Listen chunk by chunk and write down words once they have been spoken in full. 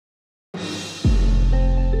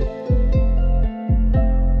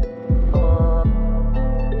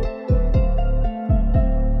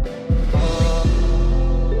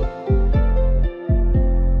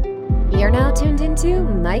to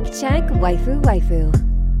Mic Check Waifu Waifu.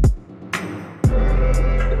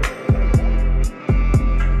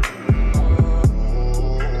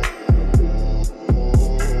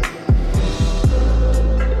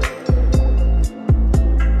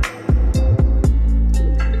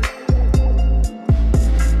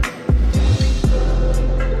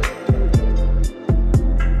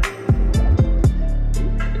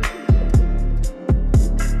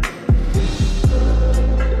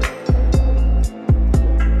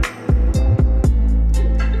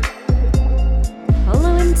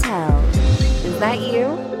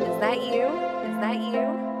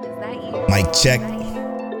 Check.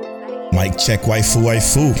 Mic check waifu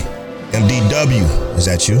waifu. MDW, is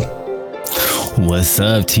that you? What's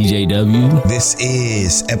up, TJW? This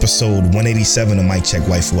is episode 187 of Mic Check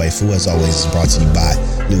Waifu Waifu. As always, it's brought to you by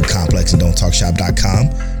Lube Complex and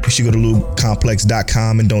Don'tTalkShop.com. You should go to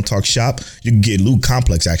LubeComplex.com and Don't Talk Shop. You can get Lube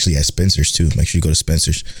Complex actually at Spencer's too. Make sure you go to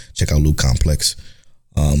Spencer's. Check out Lube Complex.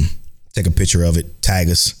 Take a picture of it. Tag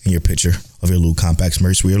us in your picture of your Lube Complex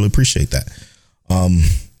merch. We really appreciate that.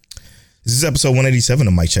 This is episode 187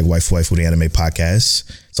 of Mic Check Waifu Waifu, the anime podcast.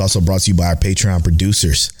 It's also brought to you by our Patreon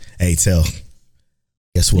producers. Hey, Tell.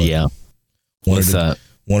 Guess what? Yeah. What's up?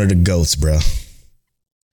 One of the GOATs, bro.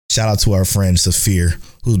 Shout out to our friend Saphir,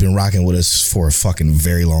 who's been rocking with us for a fucking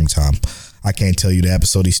very long time. I can't tell you the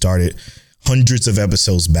episode he started hundreds of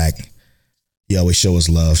episodes back. He always show us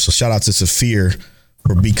love. So shout out to Saphir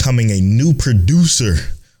for becoming a new producer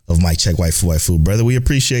of Mic Check Waifu Waifu. Brother, we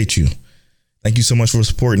appreciate you. Thank you so much for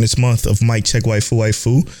supporting this month of Mic Check Waifu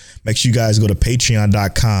Waifu. Make sure you guys go to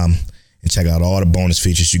patreon.com and check out all the bonus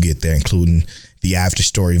features you get there, including the After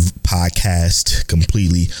Story podcast,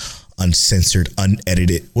 completely uncensored,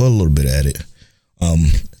 unedited, well, a little bit of edit,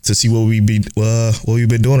 to see what we've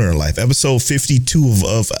been doing in our life. Episode 52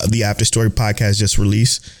 of the After Story podcast just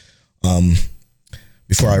released.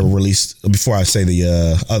 Before I say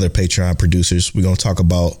the other Patreon producers, we're going to talk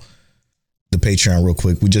about the Patreon real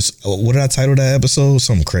quick. What did I title that episode?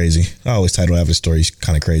 Something crazy. I always title After Stories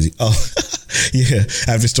kind of crazy. Oh, yeah.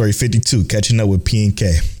 After Story 52, catching up with P and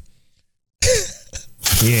K.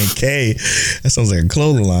 P and K. That sounds like a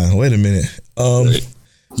clothing line. Wait a minute.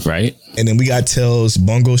 Right. And then we got Tell's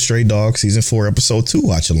Bungo Stray Dogs season 4 episode 2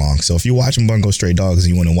 watch along. So if you're watching Bungo Stray Dogs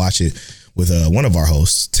and you want to watch it with one of our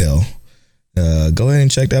hosts, Tell, go ahead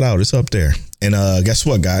and check that out. It's up there. And guess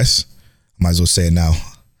what, guys? I might as well say it now,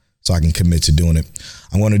 so I can commit to doing it.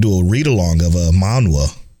 I'm going to do a read along of a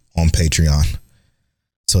manhwa on Patreon.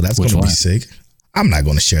 So that's going to be sick. I'm not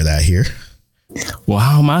going to share that here. Well,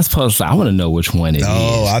 how am I supposed to? I want to know which one it is.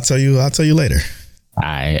 Oh, I'll tell you later. All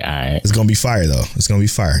right. It's going to be fire though. It's going to be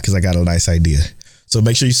fire because I got a nice idea. So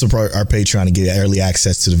make sure you support our Patreon and get early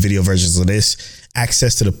access to the video versions of this,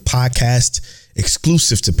 access to the podcast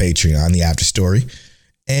exclusive to Patreon, the After Story,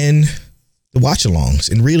 and the watch alongs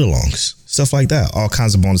and read alongs. Stuff like that. All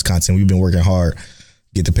kinds of bonus content. We've been working hard to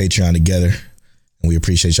get the Patreon together, and we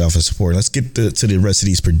appreciate y'all for support. Let's get to the rest of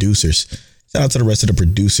these producers. Shout out to the rest of the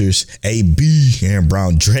producers. AB, Aaron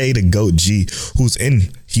Brown, Dre, the GOAT G, who's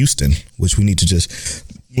in Houston, which we need to just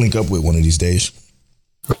link up with one of these days.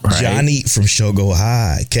 Right. Johnny from Shogo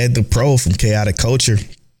High, Ked the Pro from Chaotic Culture,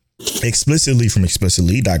 Explicitly from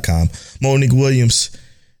explicitly.com, Monique Williams,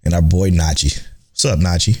 and our boy Nachi. What's up,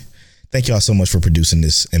 Nachi? Thank y'all so much for producing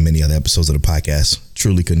this and many other episodes of the podcast.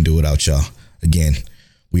 Truly couldn't do it without y'all. Again,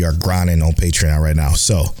 we are grinding on Patreon right now.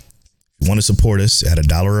 So if you want to support us at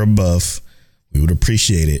 $1 or above, we would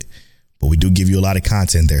appreciate it. But we do give you a lot of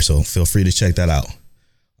content there, so feel free to check that out.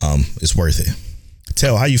 It's worth it.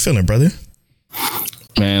 Tell, how you feeling, brother?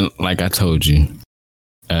 Man, like I told you,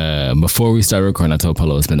 before we start recording, I told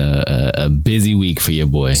Polo it's been a busy week for your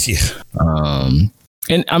boy. Yeah.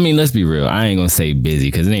 And I mean, let's be real. I ain't gonna say busy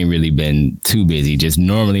because it ain't really been too busy. Just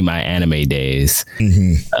normally my anime days.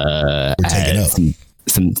 We're taking up.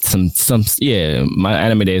 Yeah, my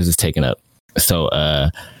anime days was taken up. So I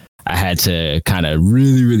had to kind of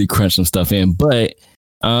really crunch some stuff in. But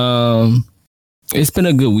it's been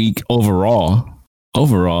a good week overall.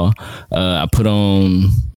 I put on,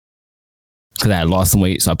 because I had lost some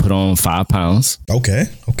weight, so I put on 5 pounds. Okay,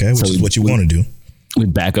 which is what you want to do. We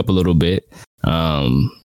back up a little bit.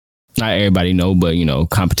 Not everybody know, but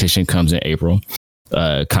competition comes in April.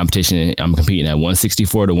 Competition, I'm competing at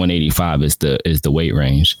 164 to 185 is the weight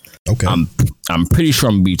range. Okay. I'm pretty sure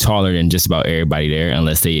I'm gonna be taller than just about everybody there,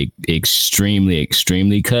 unless they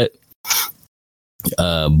extremely cut.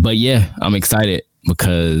 But yeah, I'm excited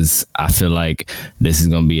because I feel like this is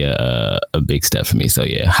gonna be a big step for me. So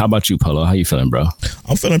yeah, how about you, Polo? How you feeling, bro?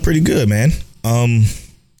 I'm feeling pretty good, man.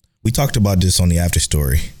 We talked about this on the After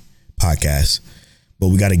Story podcast, but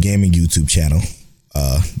we got a gaming YouTube channel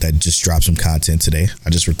that just dropped some content today. I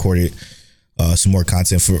just recorded some more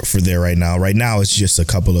content for there right now. Right now, it's just a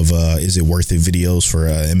couple of is it worth it videos for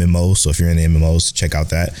MMOs. So if you're in the MMOs, check out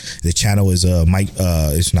that. The channel is Mike.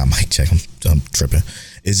 It's not Mike Check. I'm tripping.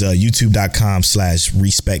 It's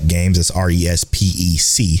youtube.com/respect games. That's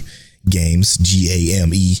RESPEC games,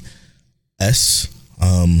 GAMES.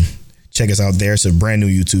 Check us out there. It's a brand new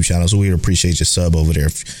YouTube channel, so we'd appreciate your sub over there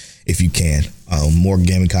if you can. More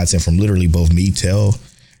gaming content from literally both me, Tell,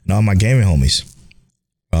 and all my gaming homies.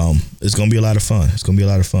 It's gonna be a lot of fun.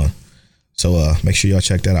 So make sure y'all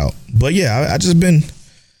check that out. But yeah, I've been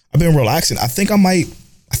relaxing. I think I might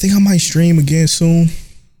stream again soon.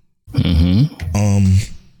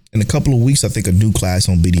 In a couple of weeks, I think a new class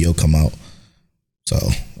on BDO come out. So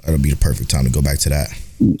that'll be the perfect time to go back to that.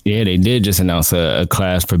 Yeah, they did just announce a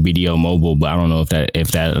class for BDO Mobile, but I don't know if that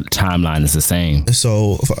timeline is the same.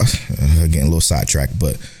 So again, a little sidetrack,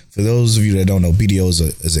 but for those of you that don't know, BDO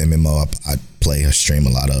is an MMO I stream a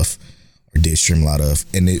lot of, or did stream a lot of.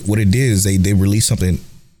 And what it did is they released something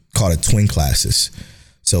called a twin classes.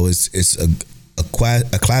 So it's a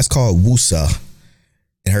class called Wusa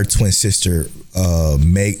and her twin sister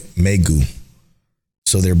Megu.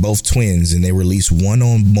 So they're both twins, and they released one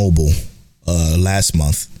on mobile last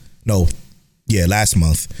month, and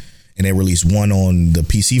they released one on the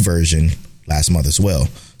PC version last month as well.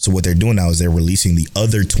 So what they're doing now is they're releasing the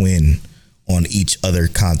other twin on each other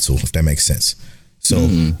console, if that makes sense. So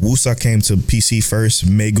Wusa came to PC first,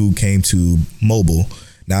 Megu came to mobile.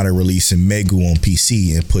 Now they're releasing Megu on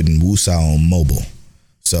PC and putting Wusa on mobile.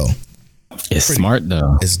 So it's smart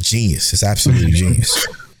though. It's genius. It's absolutely genius.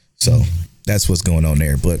 So that's what's going on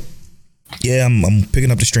there. But yeah, I'm picking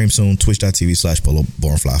up the stream soon.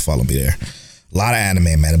 Twitch.tv/PoloBornFly. Follow me there. A lot of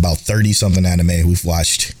anime, man. About 30 something anime we've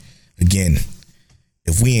watched. Again,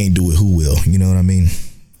 if we ain't do it, who will? You know what I mean?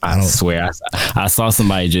 I swear, I saw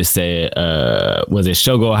somebody just say, was it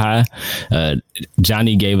Shogo High?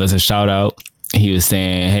 Johnny gave us a shout out. He was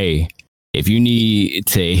saying, hey, if you need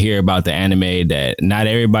to hear about the anime that not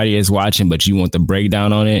everybody is watching, but you want the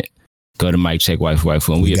breakdown on it, go to Mike Check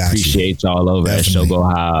Waifu, and we appreciate y'all over at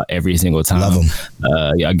Shogo High every single time. Love them.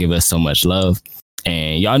 Y'all give us so much love,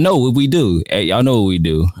 and y'all know what we do. Yeah, we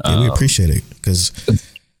appreciate it because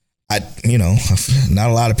not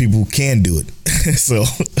a lot of people can do it. So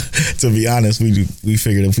to be honest, we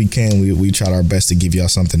figured if we can, we tried our best to give y'all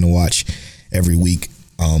something to watch every week,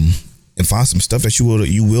 and find some stuff that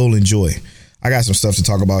you will enjoy. I got some stuff to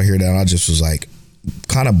talk about here that I just was like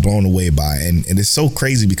kind of blown away by, and it's so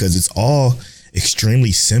crazy because it's all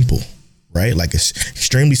extremely simple, right? Like it's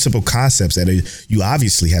extremely simple concepts that you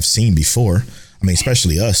obviously have seen before. I mean,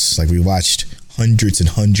 especially us, like we watched hundreds and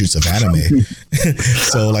hundreds of anime.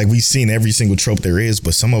 So like we've seen every single trope there is,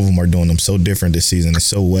 but some of them are doing them so different this season and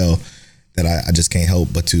so well that I just can't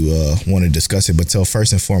help but to want to discuss it. But Tell,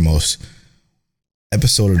 first and foremost,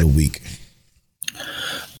 episode of the week.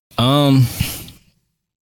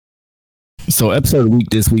 So episode of the week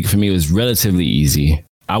this week for me was relatively easy.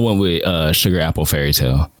 I went with Sugar Apple Fairy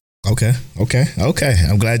Tale. Okay.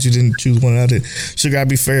 I'm glad you didn't choose one out of Sugar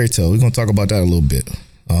Apple Fairy Tale. We're gonna talk about that a little bit.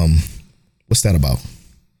 What's that about?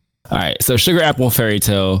 All right, so Sugar Apple Fairy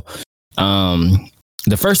Tale.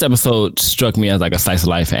 The first episode struck me as like a slice of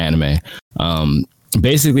life anime.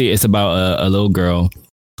 Basically, it's about a little girl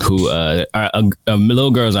who a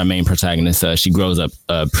little girl is our main protagonist. She grows up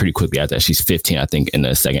pretty quickly after that. She's 15, I think, in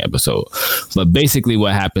the second episode. But basically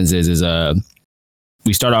what happens is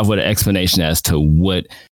we start off with an explanation as to what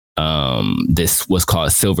this what's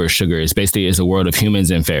called silver sugar is. Basically, it's a world of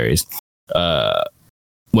humans and fairies.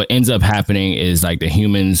 What ends up happening is like the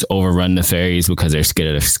humans overrun the fairies because they're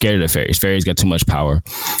scared of the fairies. Fairies got too much power.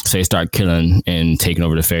 So they start killing and taking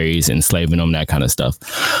over the fairies, enslaving them, that kind of stuff.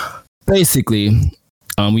 Basically,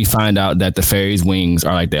 we find out that the fairies' wings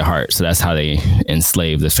are like their heart. So that's how they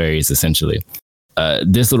enslave the fairies, essentially.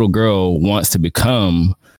 This little girl wants to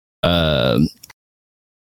become a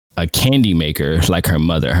candy maker like her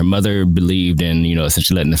mother. Her mother believed in,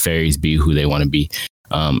 essentially letting the fairies be who they want to be,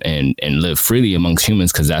 and live freely amongst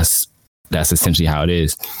humans, because that's essentially how it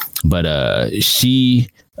is. But she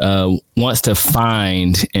wants to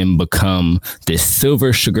find and become this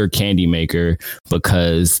silver sugar candy maker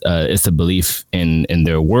because it's a belief in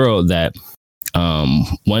their world that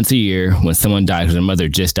once a year when someone dies, because their mother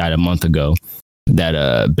just died a month ago,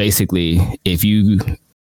 that basically if you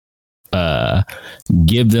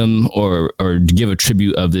give them or give a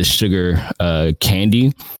tribute of this sugar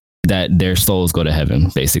candy, that their souls go to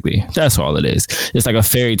heaven. Basically, that's all it is. It's like a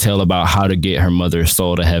fairy tale about how to get her mother's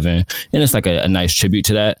soul to heaven, and it's like a nice tribute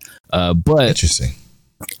to that. But interesting.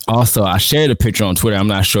 Also, I shared a picture on Twitter. I'm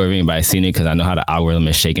not sure if anybody's seen it because I know how the algorithm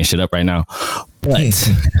is shaking shit up right now. But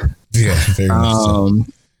yeah, very much so.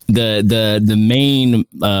 The main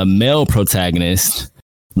male protagonist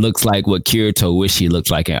looks like what Kirito wished he looked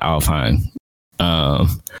like in Alfheim.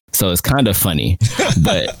 So it's kind of funny,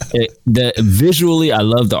 but visually, I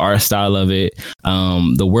love the art style of it.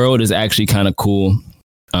 The world is actually kind of cool.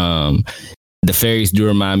 The fairies do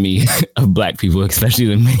remind me of black people, especially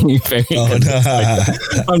the main fairy. Oh,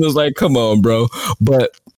 no. I'm just like, come on, bro.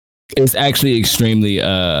 But it's actually extremely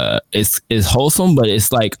it's wholesome, but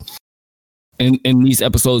it's like in these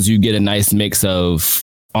episodes you get a nice mix of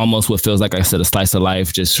almost what feels like I said a slice of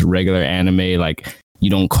life, just regular anime. Like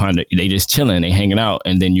you don't they just chilling, they hanging out,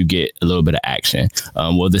 and then you get a little bit of action.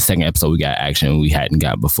 Well, the second episode we got action we hadn't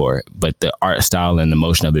got before, but the art style and the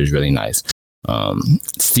motion of it is really nice.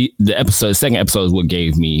 The second episode is what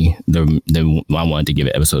gave me the I wanted to give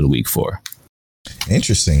it episode of the week for.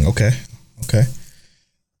 Interesting. Okay.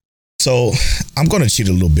 So I'm going to cheat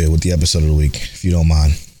a little bit with the episode of the week, if you don't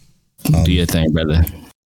mind. Do your thing, brother.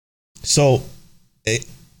 So,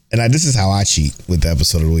 this is how I cheat with the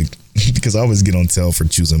episode of the week because I always get on tail for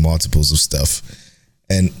choosing multiples of stuff,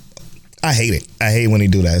 and I hate it. I hate when they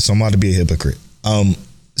do that. So I'm about to be a hypocrite.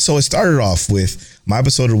 So it started off with my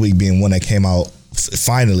episode of the week being one that came out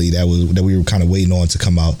finally that we were kind of waiting on to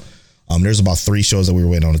come out. There's about 3 shows that we were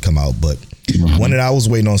waiting on to come out, but one that I was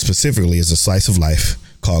waiting on specifically is a slice of life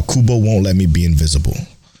called Kubo Won't Let Me Be Invisible.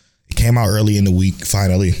 It came out early in the week.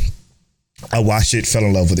 Finally, I watched it, fell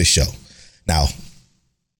in love with this show. Now,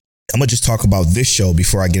 I'm gonna just talk about this show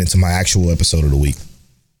before I get into my actual episode of the week.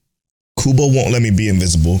 Kubo Won't Let Me Be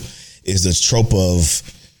Invisible is the trope of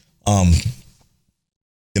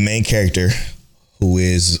the main character who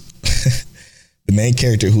is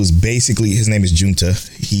who's basically, his name is Junta.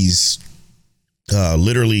 He's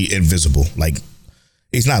literally invisible. Like,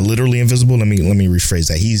 he's not literally invisible. Let me rephrase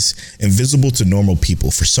that. He's invisible to normal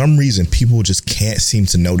people. For some reason, people just can't seem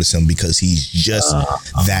to notice him because he's just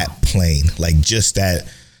that plain. Like, just that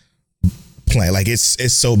plain. Like,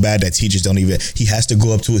 it's so bad that teachers don't even, he has to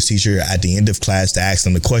go up to his teacher at the end of class to ask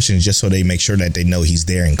them the questions just so they make sure that they know he's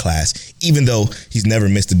there in class, even though he's never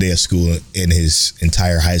missed a day of school in his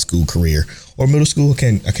entire high school career or middle school. I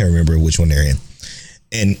can't remember which one they're in.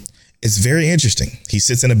 And it's very interesting. He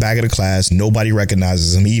sits in the back of the class. Nobody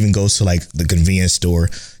recognizes him. He even goes to like the convenience store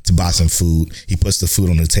to buy some food. He puts the food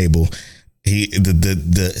on the table.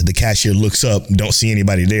 The cashier looks up, don't see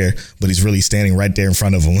anybody there, but he's really standing right there in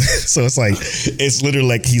front of him. So it's like, it's literally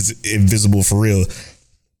like he's invisible for real,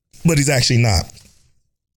 but he's actually not.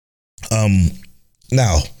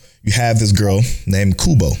 Now you have this girl named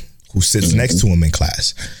Kubo who sits next to him in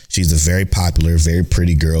class. She's a very popular, very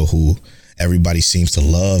pretty girl who everybody seems to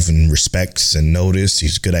love and respects and notice.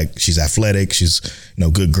 She's athletic. She's,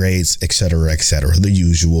 good grades, et cetera, the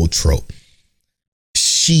usual trope.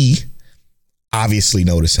 She obviously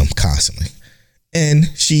notice him constantly. And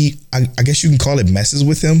she, I guess you can call it messes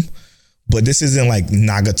with him, but this isn't like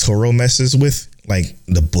Nagatoro messes with, like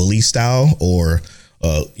the bully style or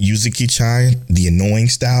Yuzuki-chan, the annoying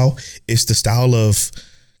style. It's the style of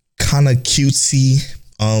kind of cutesy.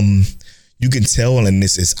 You can tell, and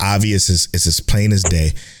it's obvious, it's as plain as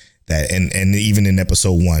day that, and even in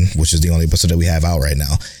episode 1, which is the only episode that we have out right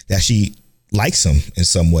now, that she likes him in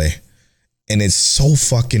some way. And it's so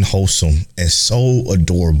fucking wholesome and so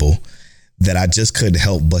adorable that I just couldn't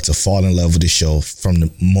help but to fall in love with the show from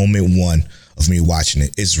the moment 1 of me watching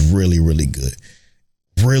it. It's really, really good.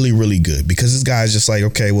 Really, really good. Because this guy's just like,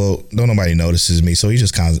 okay, well, nobody notices me. So he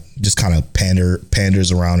just kind of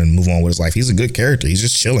panders around and move on with his life. He's a good character. He's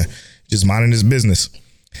just chilling, just minding his business.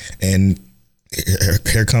 And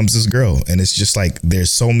here comes this girl. And it's just like,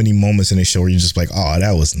 there's so many moments in the show where you're just like, oh,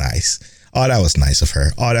 that was nice. Oh, that was nice of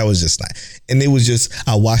her. Oh, that was just nice. And it was just,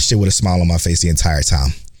 I watched it with a smile on my face the entire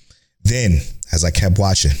time. Then, as I kept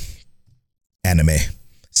watching, anime.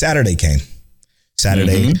 Saturday came.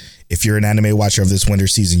 Saturday, if you're an anime watcher of this winter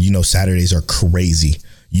season, you know Saturdays are crazy.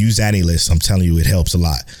 Use AniList. I'm telling you, it helps a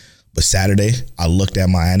lot. But Saturday, I looked at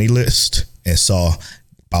my AniList and saw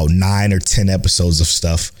about 9 or 10 episodes of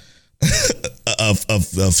stuff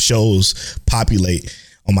of shows populate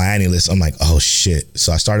on my AniList. I'm like, oh shit.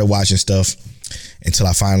 So I started watching stuff until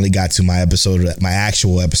I finally got to my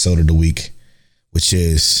actual episode of the week, which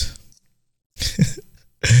is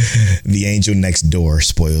The Angel Next Door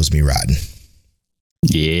Spoils Me Rotten.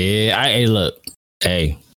 Yeah,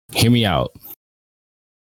 hey, hear me out.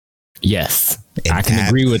 Yes, I can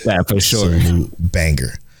agree with that for sure.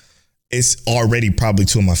 Banger. It's already probably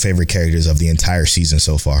 2 of my favorite characters of the entire season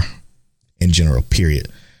so far, in general, period.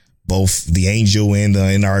 Both the Angel and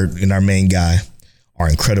our main guy are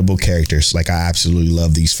incredible characters. Like, I absolutely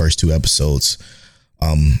love these first 2 episodes.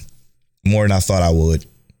 More than I thought I would,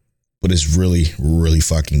 but it's really, really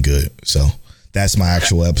fucking good. So that's my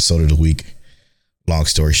actual episode of the week. Long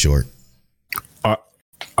story short.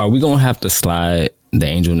 Are we going to have to slide The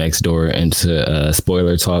Angel Next Door into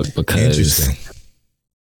spoiler talk? Because interesting.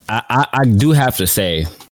 I do have to say,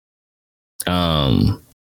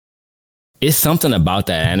 it's something about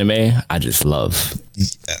that anime I just love.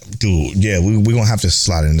 Dude, yeah, we're going to have to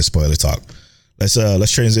slide into spoiler talk.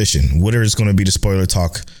 Let's transition. What is going to be the spoiler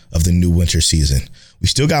talk of the new winter season? We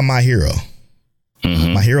still got My Hero.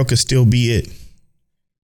 Mm-hmm. My Hero could still be it.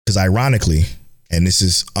 Because ironically, and this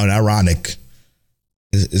is unironic,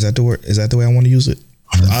 is that the word? Is that the way I want to use it?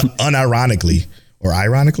 Unironically or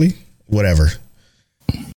ironically, whatever.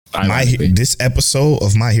 This episode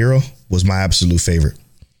of My Hero was my absolute favorite.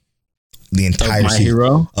 The entire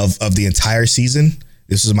season of the entire season,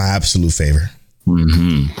 this was my absolute favorite.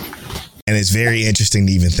 Mm-hmm. And it's very interesting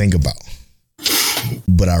to even think about.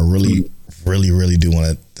 But I really do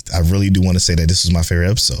want to say that this was my favorite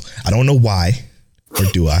episode. I don't know why, or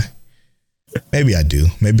do I? Maybe I do.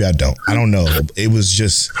 Maybe I don't. I don't know. It was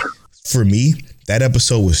just, for me, that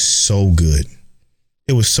episode was so good.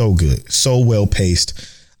 It was so good. So well paced.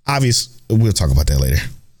 Obviously, we'll talk about that later.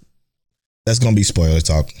 That's going to be spoiler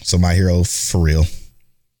talk. So My Hero, for real.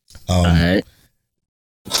 All right.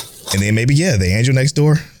 And then maybe, The Angel Next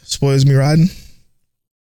Door spoils me riding.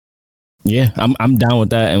 Yeah, I'm down with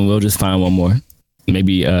that, and we'll just find one more.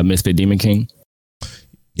 Maybe Misfit Demon King.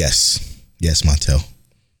 Yes, Montel.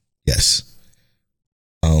 Yes.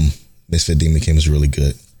 Misfit Demon King was really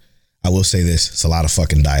good. I will say this: it's a lot of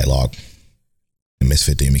fucking dialogue in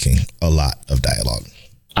Misfit Demon King. A lot of dialogue.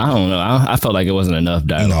 I don't know. I felt like it wasn't enough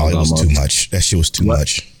dialogue. No, it was too much. That shit was too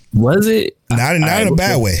much. Was it? Not in a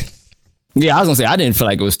bad way. Yeah, I was gonna say I didn't feel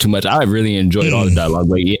like it was too much. I really enjoyed all the dialogue,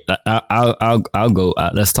 but yeah, I'll go.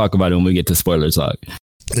 Let's talk about it when we get to spoiler talk.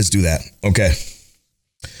 Let's do that. Okay.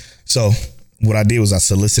 So what I did was I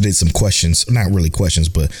solicited some questions. Not really questions,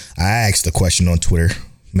 but I asked a question on Twitter.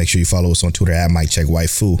 Make sure you follow us on Twitter at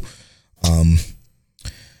MikeCheckWaifu.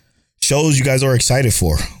 Shows you guys are excited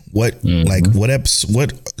for. What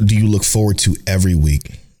what do you look forward to every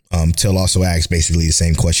week? Till also asked basically the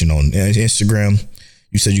same question on Instagram.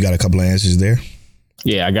 You said you got a couple of answers there.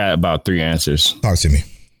 Yeah, I got about 3 answers. Talk to me.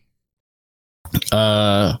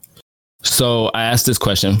 So I asked this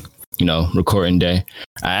question, recording day.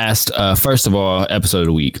 I asked, first of all, episode of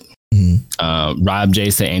the week. Mm-hmm. Rob J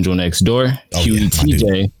said Angel Next Door. Huey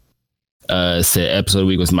TJ said episode of the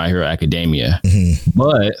week was My Hero Academia. Mm-hmm.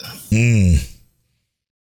 But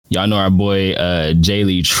y'all know our boy J.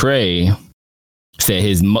 Lee Trey said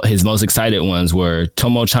his most excited ones were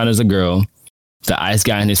Tomo-chan is a Girl, The Ice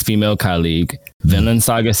Guy and His Female Colleague, Vinland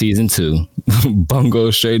Saga Season 2,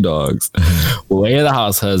 Bungo Stray Dogs, Way of the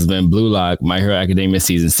House Husband, Blue Lock, My Hero Academia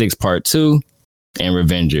Season 6 Part 2, and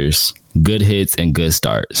Revengers. Good hits and good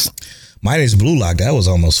starts. Mine is Blue Lock. That was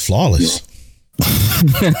almost flawless.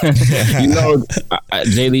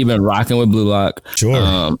 Jay Lee been rocking with Blue Lock.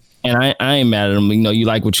 Sure. And I ain't mad at him. You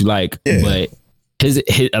like what you like. Yeah. But his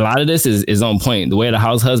a lot of this is on point. The Way of the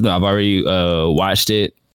House Husband, I've already watched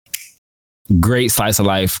it. Great slice of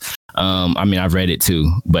life. I've read it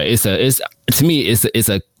too, but it's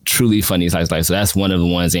a truly funny slice of life. So that's one of the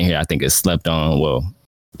ones in here I think is slept on. Well,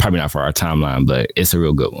 probably not for our timeline, but it's a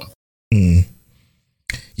real good one.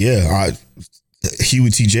 Yeah, Huey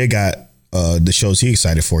TJ got the shows he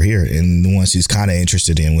excited for here and the ones he's kind of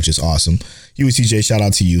interested in, which is awesome. Huey TJ, shout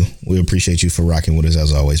out to you. We appreciate you for rocking with us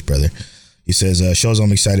as always, brother. He says shows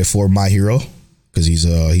I'm excited for: My Hero, because he's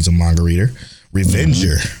a manga reader,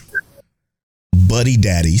 Revenger, Buddy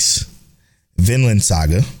Daddies, Vinland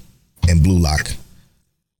Saga, and Blue Lock.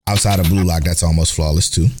 Outside of Blue Lock, that's almost flawless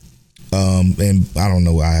too. And I don't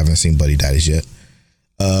know, I haven't seen Buddy Daddies yet.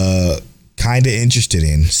 Kind of interested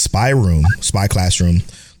in Spy Classroom.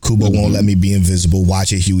 Kubo Won't Let Me Be Invisible.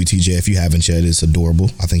 Watch it, Huey TJ, if you haven't yet. It's adorable.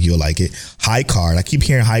 I think you'll like it. High Card. I keep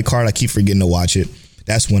hearing High Card. I keep forgetting to watch it.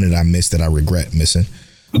 That's one that I missed that I regret missing.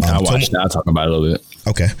 I watched it. I'll talk about it a little bit.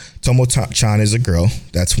 Okay. Tomo-chan is a Girl.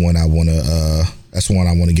 That's one I want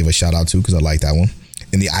to give a shout out to because I like that one.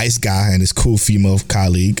 And The Ice Guy and His Cool Female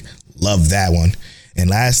Colleague. Love that one. And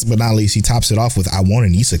last but not least, he tops it off with I Want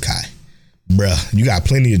an Isekai. Bruh, you got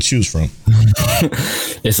plenty to choose from.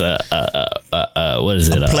 It's what is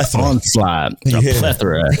it? A plethora. Onslaught. A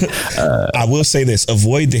plethora. I will say this: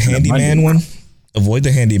 avoid the handyman one. Avoid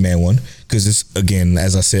the handyman one because it's, again,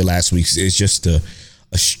 as I said last week, it's just a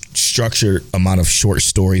structured amount of short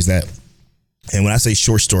stories that. And when I say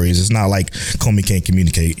short stories, it's not like Komi Can't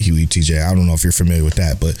Communicate, Huey TJ. I don't know if you're familiar with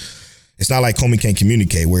that, but it's not like Komi Can't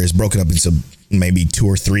Communicate, where it's broken up into maybe 2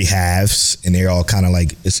 or 3 halves, and they're all kind of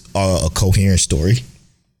like, it's all a coherent story.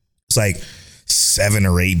 It's like 7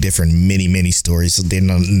 or 8 different mini stories. So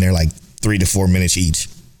they're like 3 to 4 minutes each,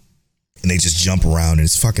 and they just jump around, and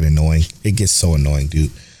it's fucking annoying. It gets so annoying,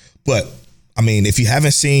 dude. But I mean, if you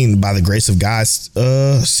haven't seen By the Grace of God,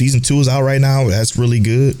 season 2 is out right now. That's really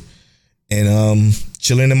good. And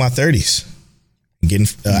chilling in my 30s, getting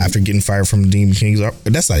after getting fired from the Demon Kings.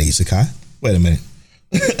 That's not isekai. Wait a minute.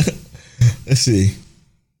 Let's see.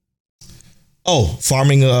 Oh,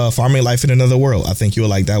 farming life in another world. I think you'll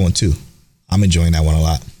like that one too. I'm enjoying that one a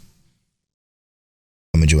lot.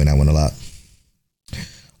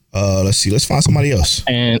 Let's see. Let's find somebody else.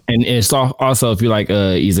 And it's also, if you like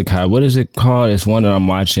isekai, what is it called? It's one that I'm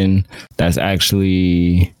watching that's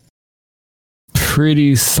actually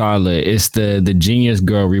pretty solid. It's the Genius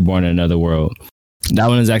Girl Reborn in Another World. That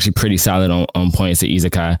one is actually pretty solid on points to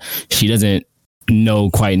isekai. She doesn't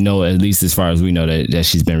quite know, at least as far as we know, that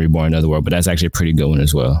she's been reborn in another world, but that's actually a pretty good one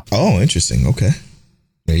as well. Oh, interesting. Okay,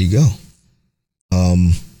 there you go.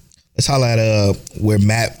 Let's highlight where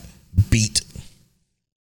Matt beat.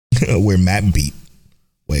 Wait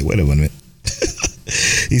a minute.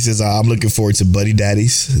 He says, I'm looking forward to Buddy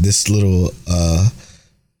Daddies. This little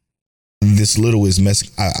is messing.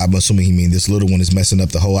 I'm assuming he means this little one is messing up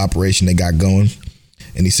the whole operation they got going.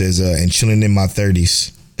 And he says, and chilling in my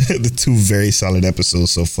 30s. The 2 very solid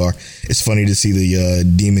episodes so far. It's funny to see the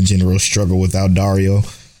Demon General struggle without Dario.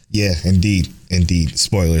 Yeah, indeed.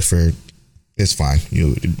 Spoiler for, it's fine.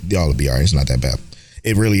 Y'all will be all right. It's not that bad.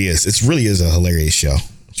 It really is. It really is a hilarious show.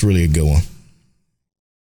 It's really a good one.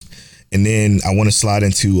 And then I want to slide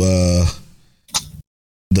into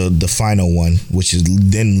the final one, which is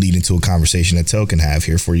then lead into a conversation that Tel can have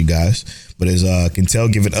here for you guys. But can Tel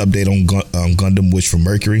give an update on Gundam Wish for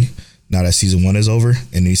Mercury now that season 1 is over?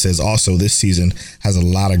 And he says also this season has a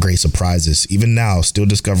lot of great surprises. Even now, still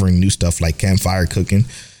discovering new stuff like campfire cooking.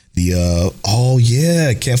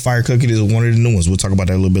 Campfire cooking is one of the new ones. We'll talk about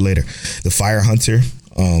that a little bit later. The Fire Hunter,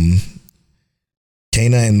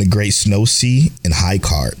 Kana and the Great Snow Sea, and High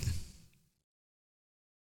Card.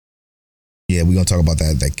 Yeah, we're gonna talk about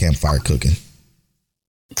that campfire cooking.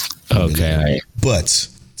 Okay, all right. But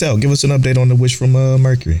Tel, give us an update on the Wish from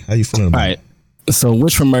Mercury. How you feeling about it? All right. So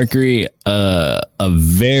Wish from Mercury, a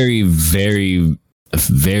very, very,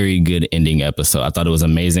 very good ending episode. I thought it was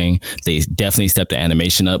amazing. They definitely stepped the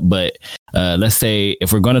animation up. But let's say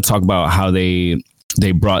if we're going to talk about how they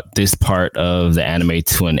brought this part of the anime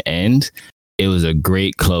to an end, it was a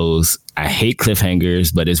great close. I hate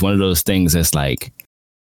cliffhangers, but it's one of those things that's like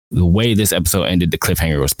the way this episode ended, the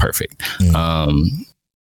cliffhanger was perfect.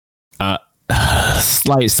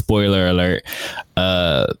 Slight spoiler alert.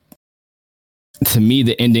 To me,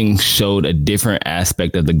 the ending showed a different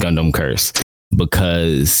aspect of the Gundam curse,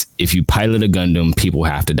 because if you pilot a Gundam, people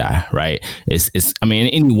have to die, right? I mean,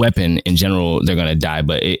 any weapon in general, they're going to die.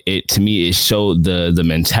 But it to me, it showed the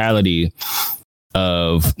mentality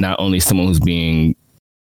of not only someone who's being,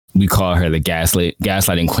 we call her the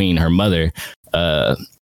gaslighting queen, her mother.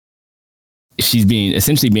 She's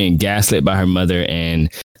essentially being gaslit by her mother and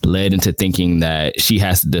led into thinking that she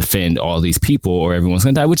has to defend all these people or everyone's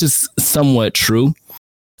going to die, which is somewhat true.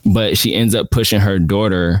 But she ends up pushing her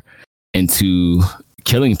daughter into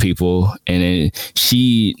killing people, and then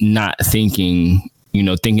she not thinking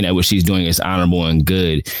that what she's doing is honorable and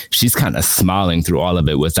good. She's kind of smiling through all of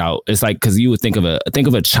it it's like, because you would think of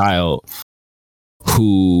a child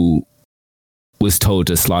who was told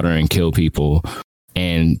to slaughter and kill people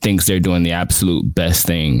and thinks they're doing the absolute best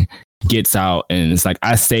thing, gets out and it's like,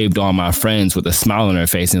 I saved all my friends, with a smile on her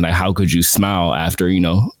face. And like, how could you smile after,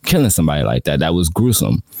 killing somebody like that? That was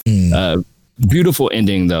gruesome. Beautiful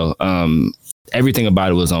ending though. Everything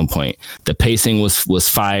about it was on point. The pacing was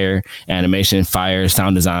fire, animation fire,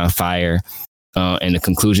 sound design fire. And the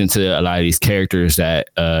conclusion to a lot of these characters that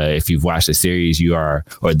if you've watched the series, or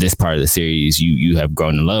this part of the series, you have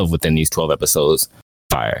grown in love within these 12 episodes.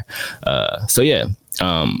 Fire. So yeah,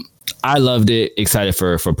 I loved it. Excited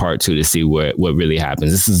for part 2 to see what really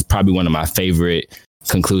happens. This is probably one of my favorite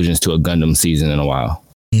conclusions to a Gundam season in a while.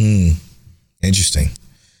 Interesting.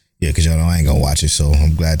 Yeah, because y'all know I ain't gonna watch it, so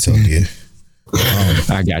I'm glad to you.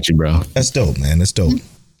 I got you, bro. That's dope, man. That's dope.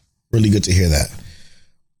 Really good to hear that.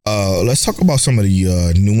 Let's talk about some of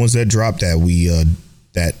the new ones that dropped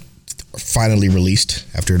that finally released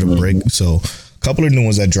after the break. So a couple of new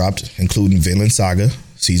ones that dropped, including Vinland Saga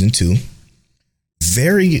Season 2.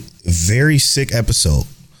 Very, very sick episode.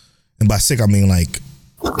 And by sick, I mean like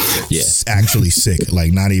actually sick.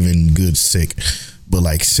 Like not even good sick, but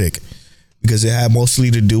like sick. Because it had mostly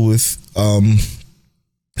to do with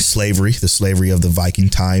the slavery of the Viking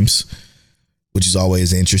times, which is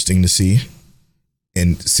always interesting to see.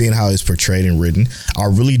 And seeing how it's portrayed and written, I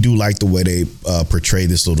really do like the way they portray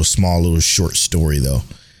this little short story, though.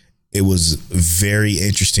 It was very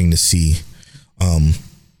interesting to see.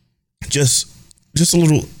 Just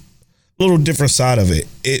a little different side of it.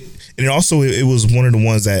 It was one of the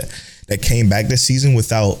ones that came back this season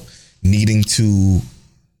without needing to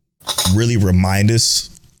really remind us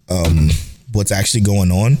what's actually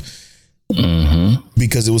going on,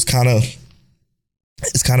 because it's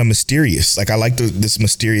kind of mysterious. Like, I like this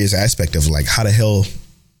mysterious aspect of like how the hell,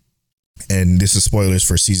 and this is spoilers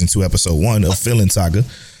for season 2, episode 1 of Vinland Saga.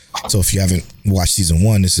 So if you haven't watched season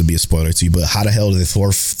 1, this would be a spoiler to you. But how the hell did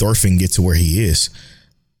Thorfinn get to where he is?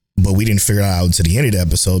 But we didn't figure it out until the end of the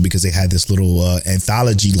episode, because they had this little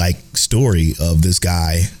anthology like story of this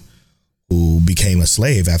guy who became a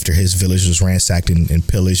slave after his village was ransacked and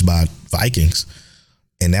pillaged by Vikings.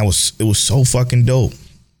 And it was so fucking dope.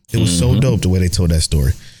 It was so dope the way they told that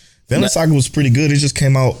story. Vinland Saga was pretty good. It just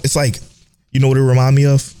came out. It's like, you know what it reminded me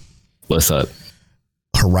of? What's up?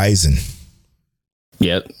 Horizon.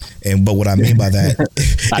 Yep. But what I mean by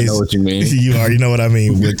that, I know what you mean. You already know what I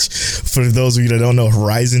mean. Which, for those of you that don't know,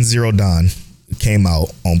 Horizon Zero Dawn came out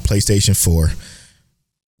on PlayStation 4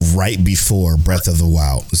 right before Breath of the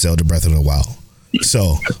Wild, Zelda Breath of the Wild.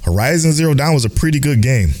 So Horizon Zero Dawn was a pretty good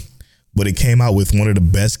game, but it came out with one of the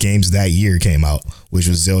best games that year came out, which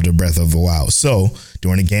was Zelda Breath of the Wild. So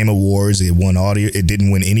during the Game Awards, it won it didn't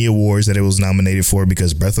win any awards that it was nominated for,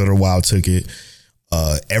 because Breath of the Wild took it.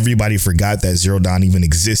 Everybody forgot that Zero Dawn even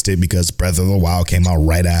existed, because Breath of the Wild came out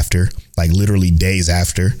right after, like literally days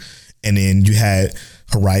after. And then you had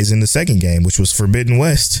Horizon, the second game, which was Forbidden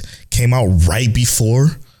West, came out right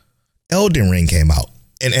before Elden Ring came out.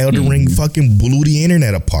 And Elden Ring fucking blew the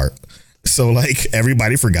internet apart. So like,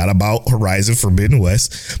 everybody forgot about Horizon Forbidden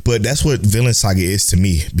West. But that's what Vinland Saga is to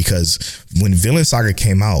me, because when Vinland Saga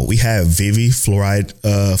came out, we had Vivi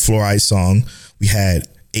Fluoride Song, we had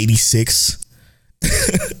 86.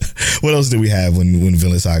 What else did we have when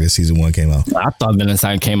Vinland Saga season 1 came out? I thought Vinland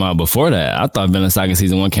Saga came out before that. I thought Vinland Saga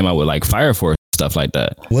season 1 came out with like Fire Force stuff like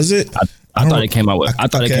that. Was it? I thought it came out with. I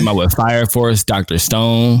thought it came out with Fire Force, Dr.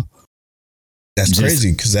 Stone. That's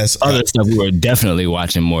crazy, because that's other stuff we were definitely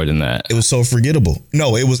watching more than that. It was so forgettable.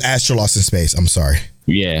 No, it was Astro Lost in Space. I'm sorry.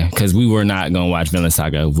 Yeah, because we were not gonna watch Vinland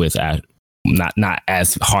Saga with not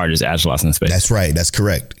as hard as Astro Lost in Space. That's right. That's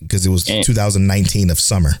correct, because it was 2019 of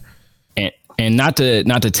summer. And not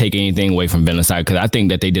to take anything away from Vinland Saga, because I think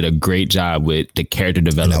that they did a great job with the character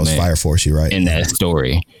development. And that was Fire Force, you're right. In that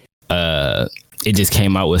story. It just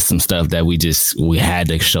came out with some stuff that we had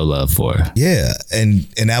to show love for. Yeah. And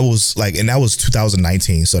that was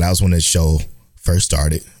 2019. So that was when the show first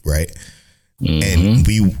started, right? And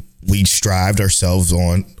we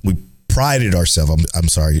prided ourselves, I'm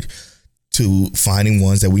sorry, to finding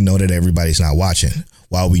ones that we know that everybody's not watching.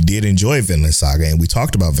 While we did enjoy Vinland Saga and we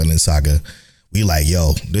talked about Vinland Saga, we like,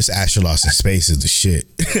 yo, this Astro Lost in Space is the shit.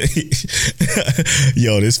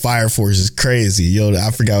 Yo, this Fire Force is crazy. Yo, I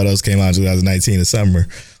forgot what else came out in 2019 in summer,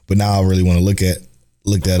 but now I really want to look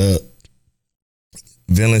that up.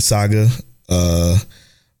 Vinland Saga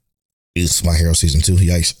is My Hero season 2.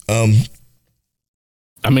 Yikes.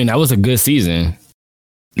 I mean, that was a good season.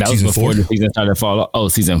 That was before the season started to fall off. Oh,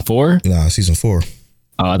 season 4? Nah, season 4.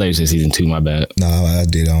 Oh, I thought you said season 2. My bad. No, I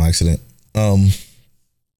did on accident.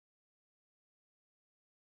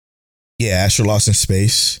 Yeah, Astro Lost in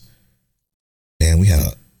Space. Man, we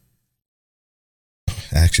had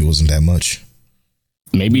actually wasn't that much.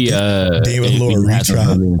 Maybe David Lord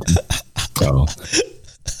retrial. So,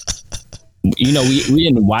 you know, we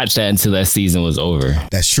didn't watch that until that season was over.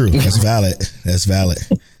 That's true. That's valid. That's valid.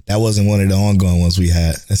 That wasn't one of the ongoing ones we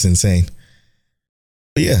had. That's insane.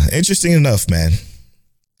 But yeah, interesting enough, man.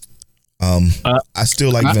 I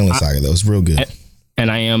still like Vinland Saga though. It's real good. And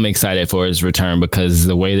I am excited for his return, because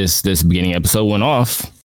the way this beginning episode went off,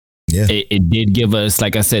 yeah, it did give us,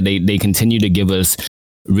 like I said, they continue to give us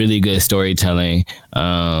really good storytelling.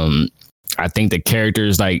 I think the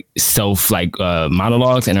characters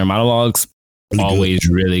monologues and their monologues really always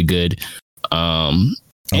good. Really good. And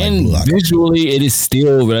visually, it is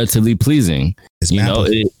still relatively pleasing. It's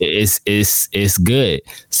good.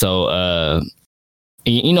 So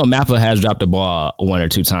you know, Mappa has dropped the ball 1 or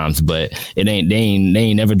 2 times, but they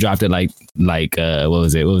ain't never dropped it like what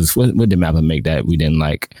was it? What did Mappa make that we didn't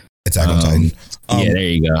like? Attack on Titan. Yeah, there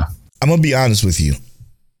you go. I'm gonna be honest with you.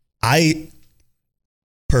 I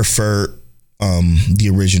prefer the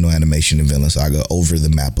original animation in Vinland Saga over the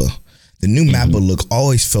Mappa. The new Mappa look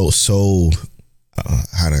always felt so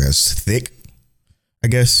thick, I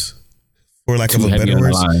guess. for lack of Too a heavy better on the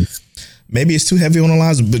word. lines. Maybe it's too heavy on the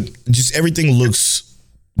lines, but just everything looks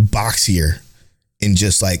boxier and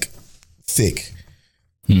just like thick.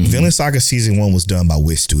 Vinland Saga season 1 was done by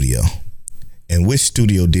Wit Studio, and Wit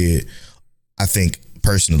Studio did, I think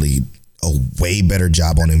personally, a way better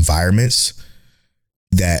job on environments.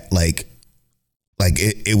 That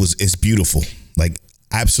it's beautiful, like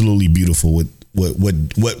absolutely beautiful with what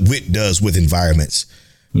Wit does with environments.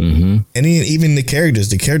 And then even the characters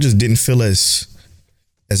didn't feel as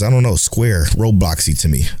I don't know, square, Robloxy to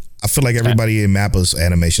me. I feel like everybody in Mappa's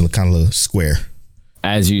animation look kind of square.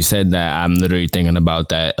 As you said that, I'm literally thinking about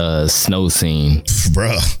that snow scene,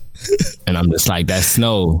 Bruh. and I'm just like, that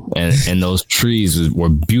snow and those trees were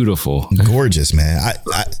beautiful. Gorgeous, man.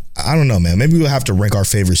 I don't know, man. Maybe we'll have to rank our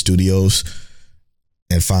favorite studios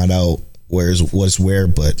and find out what's where,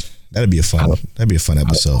 but that'd be a fun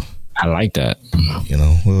episode. I like that. You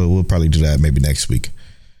know, we'll probably do that maybe next week,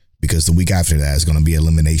 because the week after that is going to be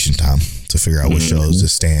elimination time to figure out what shows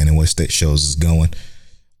is staying and what shows is going.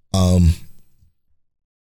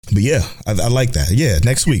 But yeah, I like that. Yeah,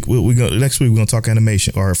 next week we're gonna talk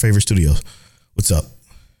animation or our favorite studios. What's up?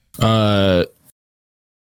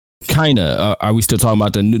 Kinda. Are we still talking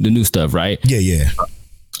about the new stuff, right? Yeah.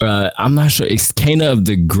 I'm not sure. It's Kena of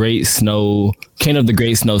the Great Snow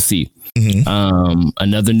Sea.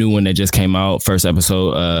 Another new one that just came out. First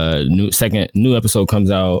episode. New episode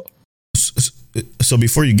comes out. So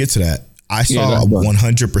before you get to that, I saw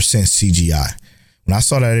 100% CGI. When I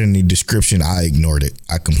saw that in the description, I ignored it.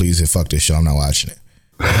 I completely said, "Fuck this show. I'm not watching it."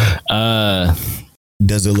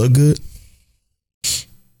 Does it look good?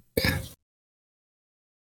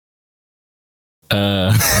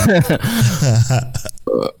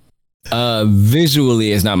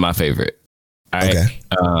 Visually, it's not my favorite. Okay.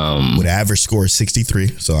 With an average score of 63,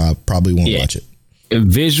 so I probably won't watch it.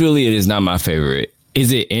 Visually, it is not my favorite.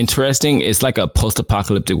 Is it interesting? It's like a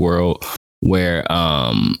post-apocalyptic world where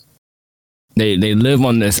they live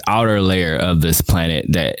on this outer layer of this planet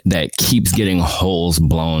that keeps getting holes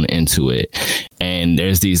blown into it, and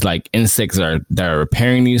there's these like insects that are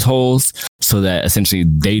repairing these holes so that essentially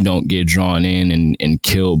they don't get drawn in and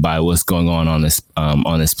killed by what's going on this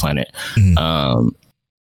planet.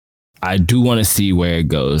 I do want to see where it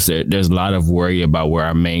goes. There's a lot of worry about where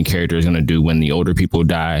our main character is going to do when the older people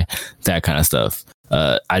die, that kind of stuff.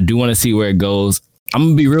 I do want to see where it goes. I'm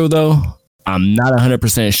gonna be real though. I'm not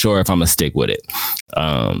 100% sure if I'm gonna stick with it.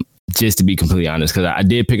 Just to be completely honest, because I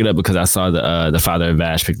did pick it up because I saw the father of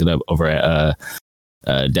Vash picked it up over at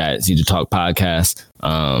Dad's Need to Talk podcast.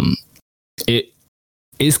 It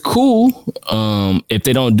is cool. If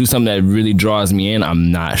they don't do something that really draws me in,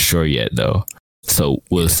 I'm not sure yet though. So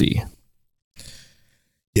we'll see.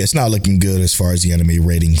 Yeah, it's not looking good as far as the anime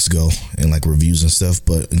ratings go and like reviews and stuff.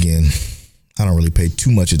 But again, I don't really pay too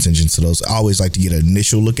much attention to those. I always like to get an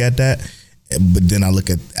initial look at that. But then I look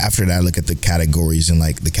at the categories, and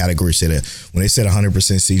like the categories say that when they said 100%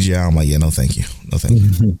 CGI, I'm like, yeah, no, thank you. No, thank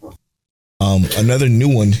you. Another new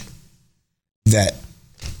one that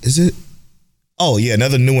is it. Oh yeah.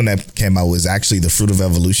 Another new one that came out was actually The Fruit of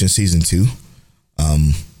Evolution season 2.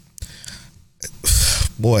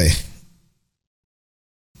 Boy,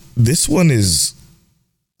 this one is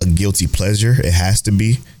a guilty pleasure. It has to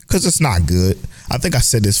be, because it's not good. I think I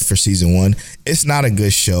said this for season 1. It's not a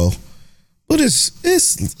good show, but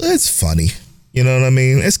it's funny. You know what I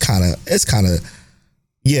mean? It's kind of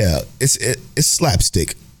yeah. It's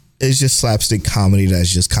slapstick. It's just slapstick comedy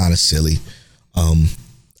that's just kind of silly.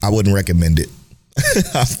 I wouldn't recommend it.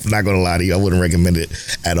 I'm not gonna lie to you, I wouldn't recommend it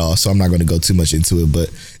at all. So I'm not gonna go too much into it. But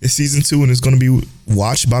it's season 2 and it's gonna be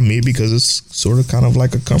watched by me because it's sort of kind of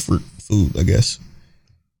like a comfort food, I guess.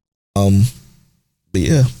 But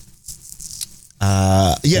yeah.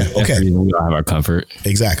 Okay. We all have our comfort.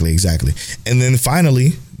 Exactly. And then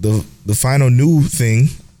finally, the final new thing,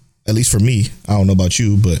 at least for me, I don't know about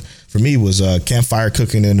you, but for me was Campfire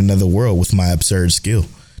Cooking in Another World with My Absurd Skill.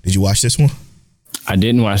 Did you watch this one? I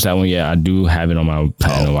didn't watch that one yet. I do have it on my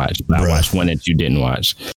plan to watch, but I watched one that you didn't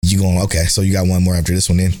watch. Okay, so you got one more after this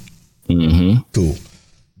one then? Mm-hmm. Cool.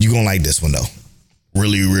 You gonna like this one though.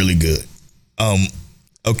 Really, really good.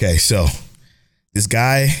 Okay, so this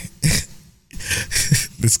guy,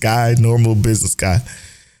 normal business guy,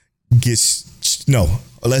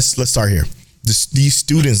 let's start here. These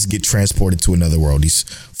students get transported to another world. These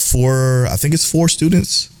 4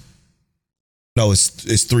 students. No,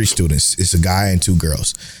 it's 3 students. It's a guy and 2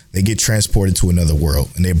 girls. They get transported to another world,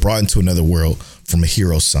 and they're brought into another world from a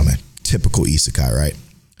hero summon. Typical isekai, right?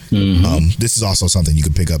 Mm-hmm. This is also something you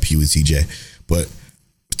can pick up, Huey TJ. But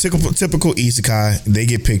typical isekai, they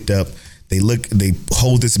get picked up. they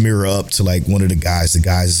hold this mirror up to like one of the guys. The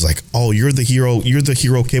guys is like, oh, you're the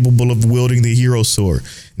hero capable of wielding the hero sword.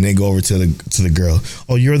 And they go over to the girl.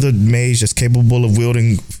 Oh, you're the mage that's capable of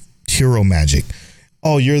wielding hero magic.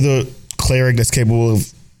 Oh, you're the cleric that's capable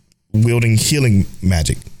of wielding healing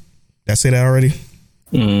magic. Did I say that already?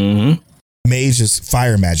 Mm-hmm. Mage is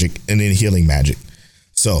fire magic and then healing magic.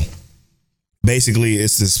 So basically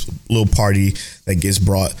it's this little party that gets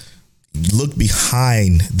brought. Look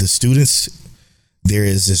behind the students. There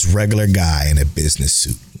is this regular guy in a business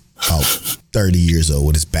suit, about 30 years old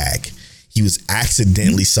with his bag. He was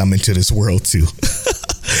accidentally summoned to this world too.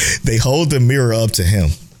 They hold the mirror up to him,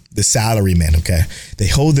 the salary man. Okay. They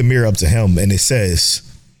hold the mirror up to him and it says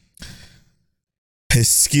his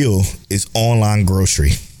skill is online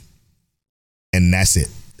grocery. And that's it.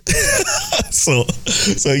 So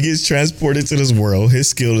he gets transported to this world. His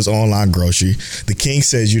skill is online grocery. The king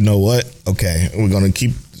says, you know what? Okay, we're gonna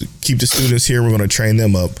keep the students here. We're gonna train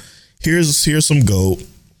them up. Here's some gold.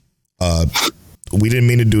 We didn't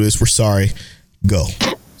mean to do this. We're sorry. Go.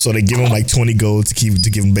 So they give him like 20 gold to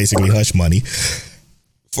give him basically hush money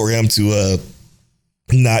for him to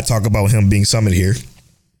not talk about him being summoned here.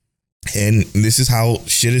 And this is how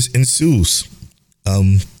shit ensues.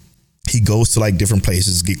 He goes to like different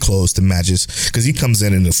places, get clothes to matches, because he comes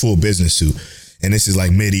in a full business suit, and this is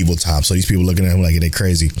like medieval time. So these people looking at him like they're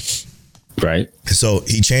crazy, right? So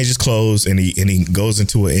he changes clothes and he goes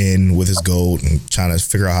into an inn with his gold and trying to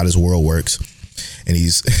figure out how this world works. And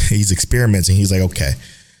he's experimenting. He's like, okay,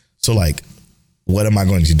 so like, what am I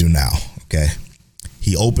going to do now? Okay,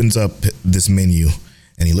 he opens up this menu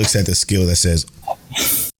and he looks at the skill that says.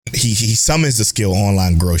 He summons the skill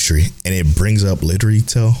online grocery and it brings up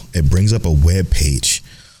it brings up a web page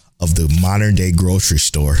of the modern day grocery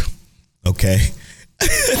store. Okay.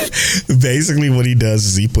 Basically what he does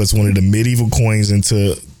is he puts one of the medieval coins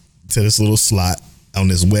into this little slot on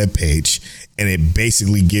this web page, and it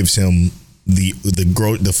basically gives him the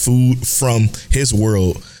food from his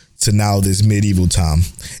world to now this medieval time.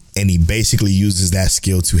 And he basically uses that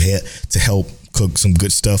skill to help cook some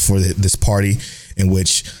good stuff for this party, in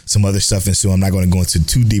which some other stuff ensues. I'm not going to go into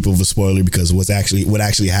too deep of a spoiler because what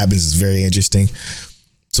actually happens is very interesting.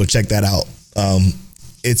 So check that out.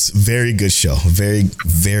 It's very good show. Very,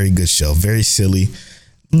 very good show. Very silly.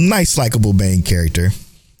 Nice, likable main character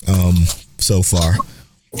so far.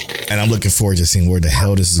 And I'm looking forward to seeing where the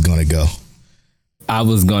hell this is going to go. I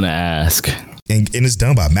was going to ask. And it's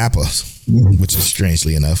done by Mappa, which is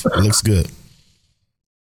strangely enough. It looks good.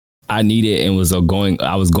 I needed and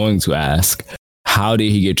I was going to ask, how did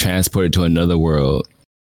he get transported to another world?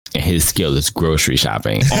 And his skill is grocery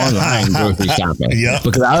shopping, online grocery shopping. Yeah.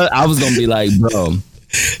 Because I was gonna be like, bro,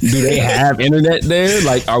 do they have internet there?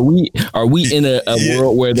 Like, are we in a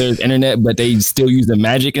world where there's internet, but they still use the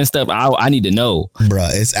magic and stuff? I need to know, bro.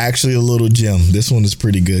 It's actually a little gem. This one is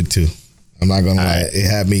pretty good too. I'm not gonna lie. It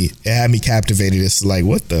had me captivated. It's like,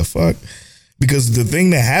 what the fuck? Because the thing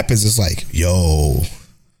that happens is like, yo,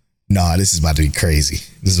 nah, this is about to be crazy.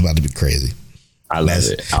 This is about to be crazy. I love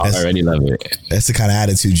it. I already love it. That's the kind of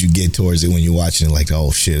attitude you get towards it when you're watching it. Like,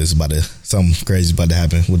 oh shit, something crazy about to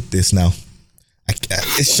happen with this now.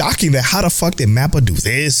 It's shocking that how the fuck did Mappa do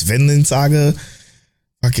this? Vinland Saga,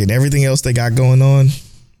 fucking everything else they got going on.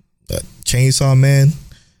 Chainsaw Man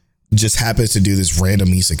just happens to do this random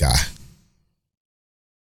isekai.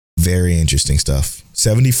 Very interesting stuff.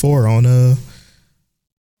 74 on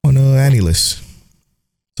AniList.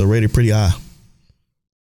 So rated pretty high.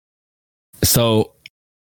 So,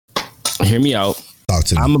 hear me out. Talk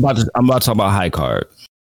to me. I'm about to talk about High Card.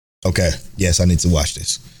 Okay. Yes, I need to watch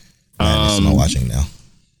this. I'm not watching now.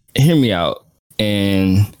 Hear me out.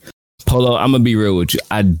 And Polo, I'm gonna be real with you.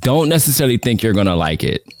 I don't necessarily think you're gonna like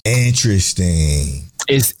it. Interesting.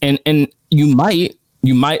 It's and you might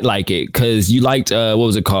like it because you liked what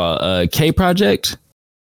was it called? K Project.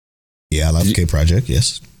 Yeah, I love K Project.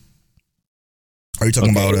 Yes. Are you talking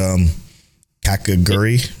about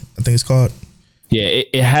Kakaguri? I think it's called. Yeah,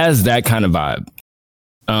 it has that kind of vibe.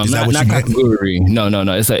 Is that what you meant? Kakaguri.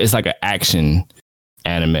 No. It's like an action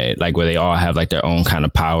anime, like where they all have like their own kind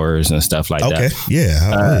of powers and stuff like that. Okay,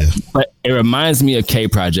 yeah. But it reminds me of K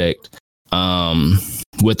Project,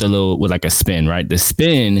 with like a spin, right? The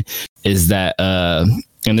spin is that,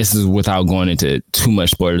 and this is without going into too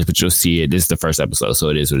much spoilers, but you'll see it. This is the first episode, so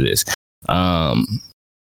it is what it is.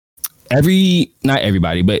 Not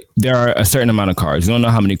everybody, but there are a certain amount of cards. We don't know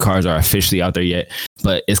how many cards are officially out there yet,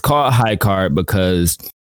 but it's called High Card because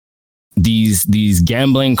these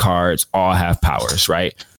gambling cards all have powers,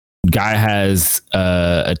 right? Guy has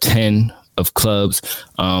a 10 of clubs,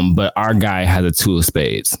 but our guy has a 2 of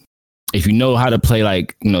spades. if you know how to play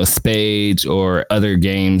like, spades or other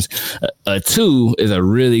games, a 2 is a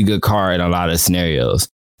really good card in a lot of scenarios.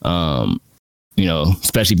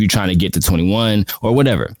 Especially if you're trying to get to 21 or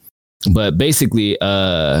whatever. But basically,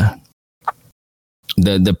 the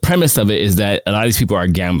premise of it is that a lot of these people are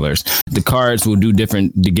gamblers. The cards will do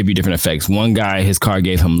different to give you different effects. One guy, his card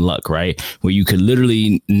gave him luck, right? Where you could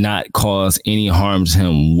literally not cause any harm to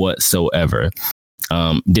him whatsoever.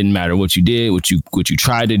 Didn't matter what you did, what you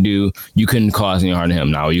tried to do, you couldn't cause any harm to him.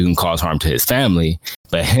 Now you can cause harm to his family,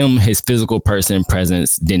 but his physical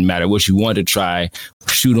presence didn't matter what you wanted to try,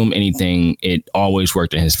 shoot him, anything. It always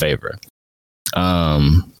worked in his favor.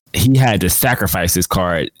 He had to sacrifice his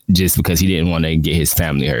card just because he didn't want to get his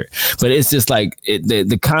family hurt. But it's just like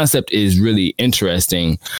the concept is really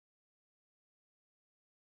interesting.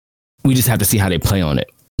 We just have to see how they play on it.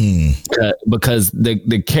 Because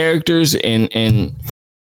the characters and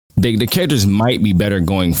the characters might be better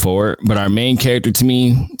going forward, but our main character, to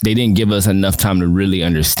me, they didn't give us enough time to really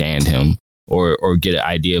understand him or get an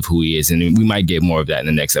idea of who he is. And we might get more of that in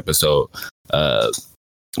the next episode,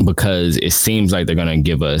 because it seems like they're going to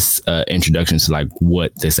give us introductions to like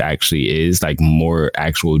what this actually is, like more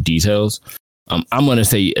actual details. I'm going to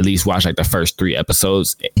say at least watch like the first 3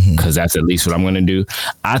 episodes, because that's at least what I'm going to do.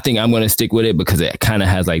 I think I'm going to stick with it because it kind of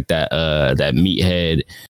has like that meathead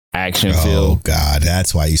action feel. Oh God,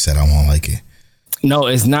 that's why you said I won't like it. No,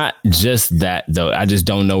 it's not just that though. I just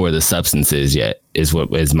don't know where the substance is yet. Is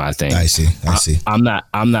what is my thing. I see. I'm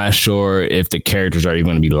not sure if the characters are even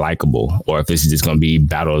going to be likable or if this is just going to be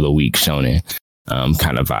battle of the week shonen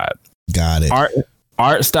kind of vibe. Got it.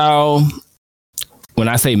 Art style. When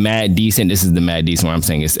I say mad decent, this is the mad decent where I'm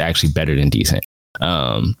saying it's actually better than decent.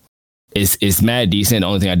 It's mad decent. The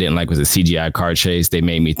only thing I didn't like was the CGI car chase. They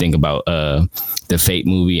made me think about the Fate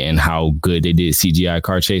movie and how good they did CGI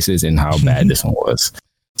car chases and how bad this one was.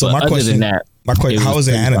 So but my question, how is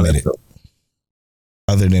it animated?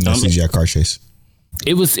 Other than the CGI car chase,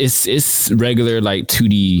 it's regular like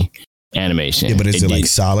 2D animation. Yeah, but is it like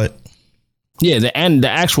solid? Yeah, the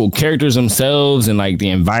actual characters themselves and like the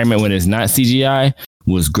environment when it's not CGI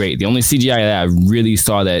was great. The only CGI that I really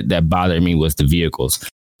saw that bothered me was the vehicles.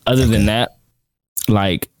 Other than that,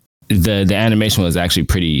 like the animation was actually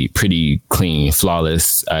pretty clean,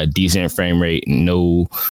 flawless, decent frame rate, no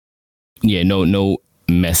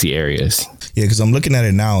messy areas. Yeah, because I'm looking at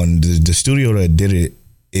it now, and the studio that did it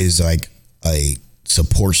is like a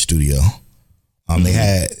support studio.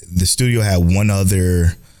 The studio had one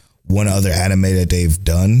other anime that they've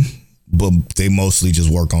done, but they mostly just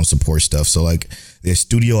work on support stuff. So like their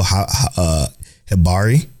studio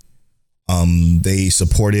Hibari, they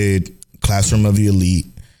supported Classroom of the Elite.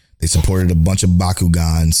 They supported a bunch of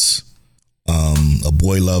Bakugans, A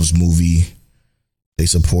Boy Loves movie. They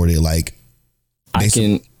supported like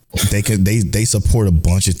they support a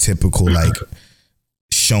bunch of typical like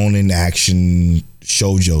shonen action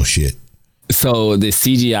shoujo shit. So the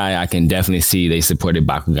CGI, I can definitely see they supported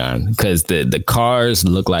Bakugan because the cars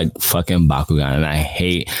look like fucking Bakugan, and I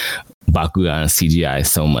hate Bakugan CGI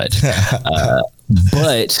so much.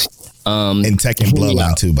 But and Tekken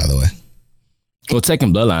Bloodline too, by the way. Well,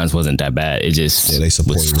 Tekken Bloodlines wasn't that bad. It just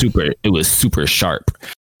was super sharp.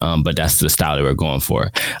 But that's the style they were going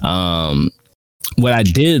for. What I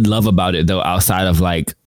did love about it though, outside of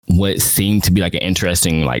like what seemed to be like an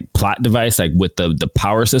interesting like plot device, like with the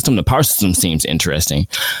power system seems interesting.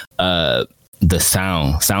 The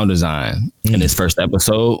sound design in this first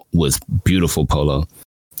episode was beautiful, Polo.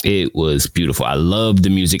 It was beautiful. I loved the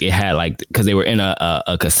music. It had like, because they were in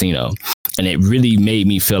a casino, and it really made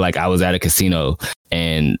me feel like I was at a casino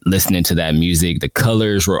and listening to that music. The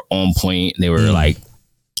colors were on point. They were like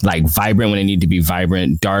vibrant when they need to be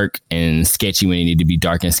vibrant, dark and sketchy when they need to be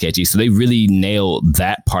dark and sketchy. So they really nailed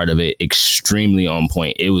that part of it extremely on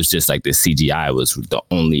point. It was just like the CGI was the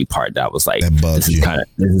only part that was like, this is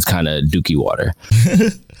kind of dookie water.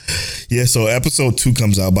 Yeah, so episode 2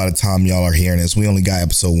 comes out by the time y'all are hearing this. We only got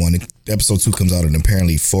episode 1. Episode 2 comes out in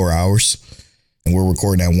apparently 4 hours, and we're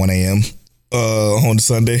recording at 1 a.m. On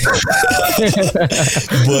Sunday.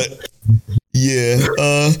 But yeah,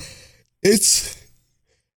 it's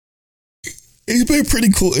been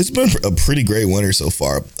pretty cool. It's been a pretty great winter so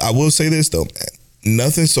far. I will say this though,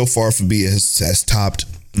 nothing so far for me has topped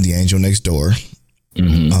The Angel Next Door.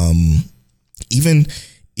 Mm-hmm.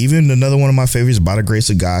 Even another one of my favorites, By the Grace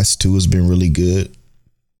of Gods 2, has been really good.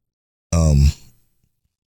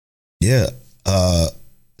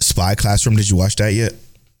 Spy Classroom. Did you watch that yet?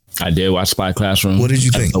 I did watch Spy Classroom. What did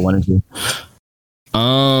you think?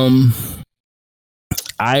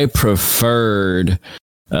 I preferred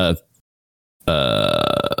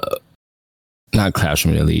not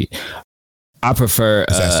Classroom Elite. I prefer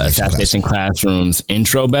Assassination Classroom's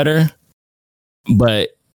intro better, but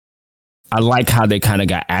I like how they kind of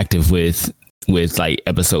got active with like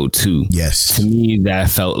episode 2. Yes. To me, that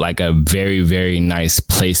felt like a very, very nice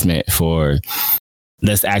placement for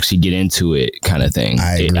let's actually get into it kind of thing.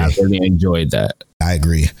 I agree. I really enjoyed that. I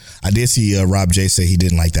agree. I did see Rob J say he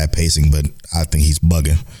didn't like that pacing, but I think he's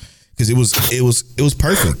bugging because it was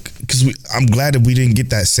perfect. Because I'm glad that we didn't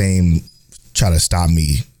get that same try to stop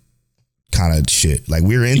me kind of shit. Like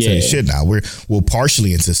we're into the shit now. We're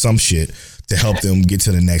partially into some shit to help them get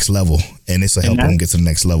to the next level, and it's to help them get to the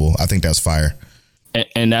next level. I think that's fire.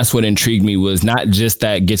 And that's what intrigued me was not just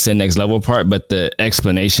that gets to the next level part, but the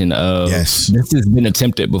explanation of this has been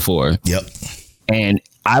attempted before. Yep. And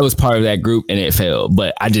I was part of that group and it failed,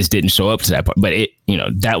 but I just didn't show up to that part. But it,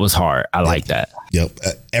 that was hard. I like that. Yep.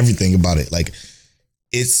 Everything about it. Like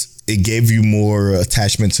it gave you more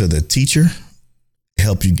attachment to the teacher,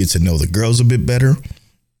 help you get to know the girls a bit better.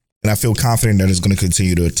 And I feel confident that it's going to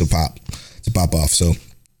continue to pop off. So.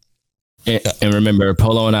 And remember,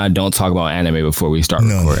 Polo and I don't talk about anime before we start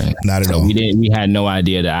recording. Not at all. We had no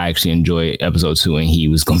idea that I actually enjoyed episode 2 and he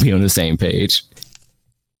was going to be on the same page.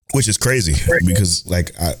 Which is crazy because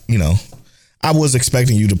like, I was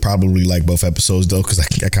expecting you to probably like both episodes though, because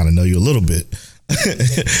I kind of know you a little bit.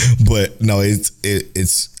 But no,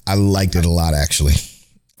 it's I liked it a lot actually.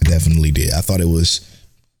 I definitely did. I thought it was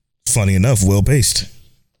funny enough, well paced.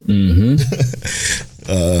 Mm-hmm.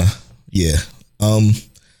 Yeah.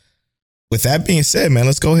 With that being said, man,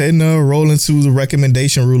 let's go ahead and roll into the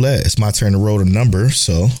recommendation roulette. It's my turn to roll a number,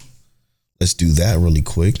 so let's do that really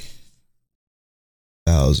quick.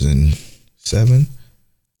 2007.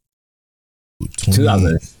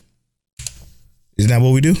 2000. Isn't that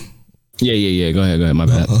what we do? Yeah. Go ahead. My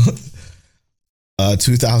bad.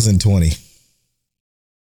 2020.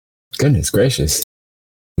 Goodness gracious.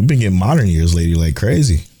 We've been getting modern years lately like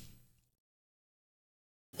crazy.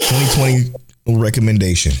 2020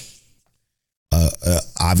 recommendation.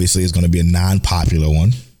 Obviously, it's going to be a non-popular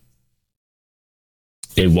one.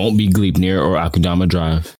 It won't be Gleipnir or Akudama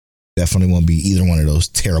Drive. Definitely won't be either one of those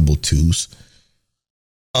terrible twos.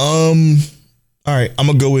 All right, I'm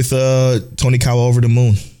gonna go with Tonikawa Over the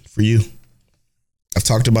Moon for you. I've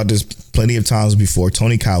talked about this plenty of times before.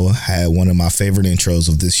 Tonikawa had one of my favorite intros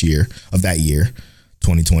of that year,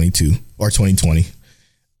 2022 or 2020.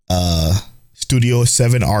 Studio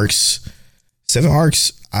 7 Arcs. 7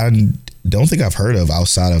 Arcs, I don't think I've heard of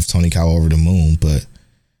outside of Tonikawa Over the Moon, but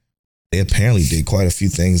they apparently did quite a few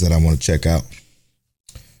things that I want to check out.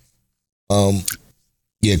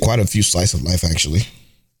 Yeah, quite a few slice of life actually,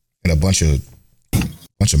 and a bunch of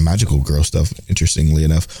magical girl stuff. Interestingly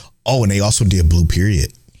enough, and they also did Blue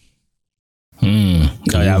Period.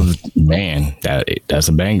 That was, man, that's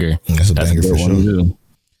a banger. That's a banger for sure.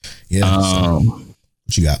 Yeah.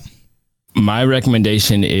 What you got? My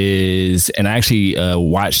recommendation is, and I actually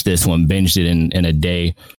watched this one, binged it in a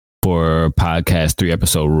day for podcast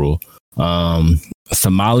 3-episode rule.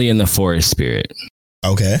 Somali and the Forest Spirit.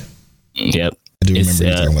 Okay. Yep. I do remember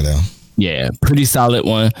you talking about that. Yeah, pretty solid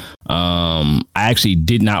one. I actually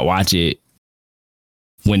did not watch it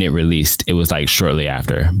when it released. It was like shortly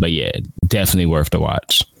after. But yeah, definitely worth the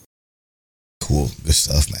watch. Cool. Good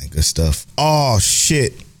stuff, man. Good stuff. Oh,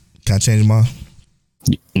 shit. Can I change mine?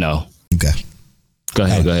 No. Okay. Go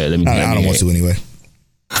ahead. I don't want to anyway.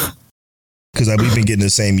 Because we've been getting the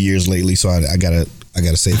same years lately, so I gotta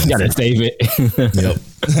save it. You gotta save it. Yep.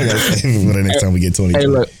 I gotta save it for the next time we get 20. Hey,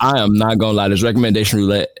 look, I am not gonna lie. This recommendation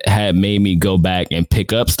roulette had made me go back and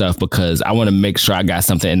pick up stuff because I want to make sure I got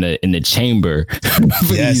something in the chamber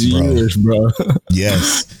for these years, bro.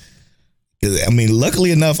 Yes. I mean,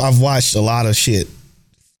 luckily enough, I've watched a lot of shit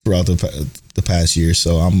throughout the past year,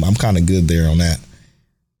 so I'm kind of good there on that.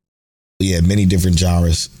 But yeah, many different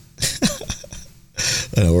genres.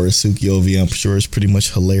 Orosuki OV, I'm sure is pretty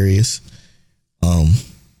much hilarious.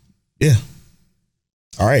 Yeah.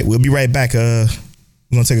 All right, we'll be right back. We're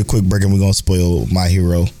gonna take a quick break and we're gonna spoil My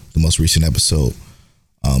Hero, the most recent episode,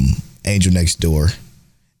 Angel Next Door,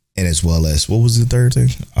 and as well as what was the third thing?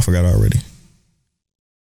 I forgot already.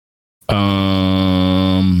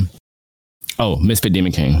 Misfit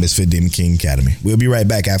Demon King. Misfit Demon King Academy. We'll be right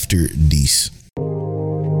back after these.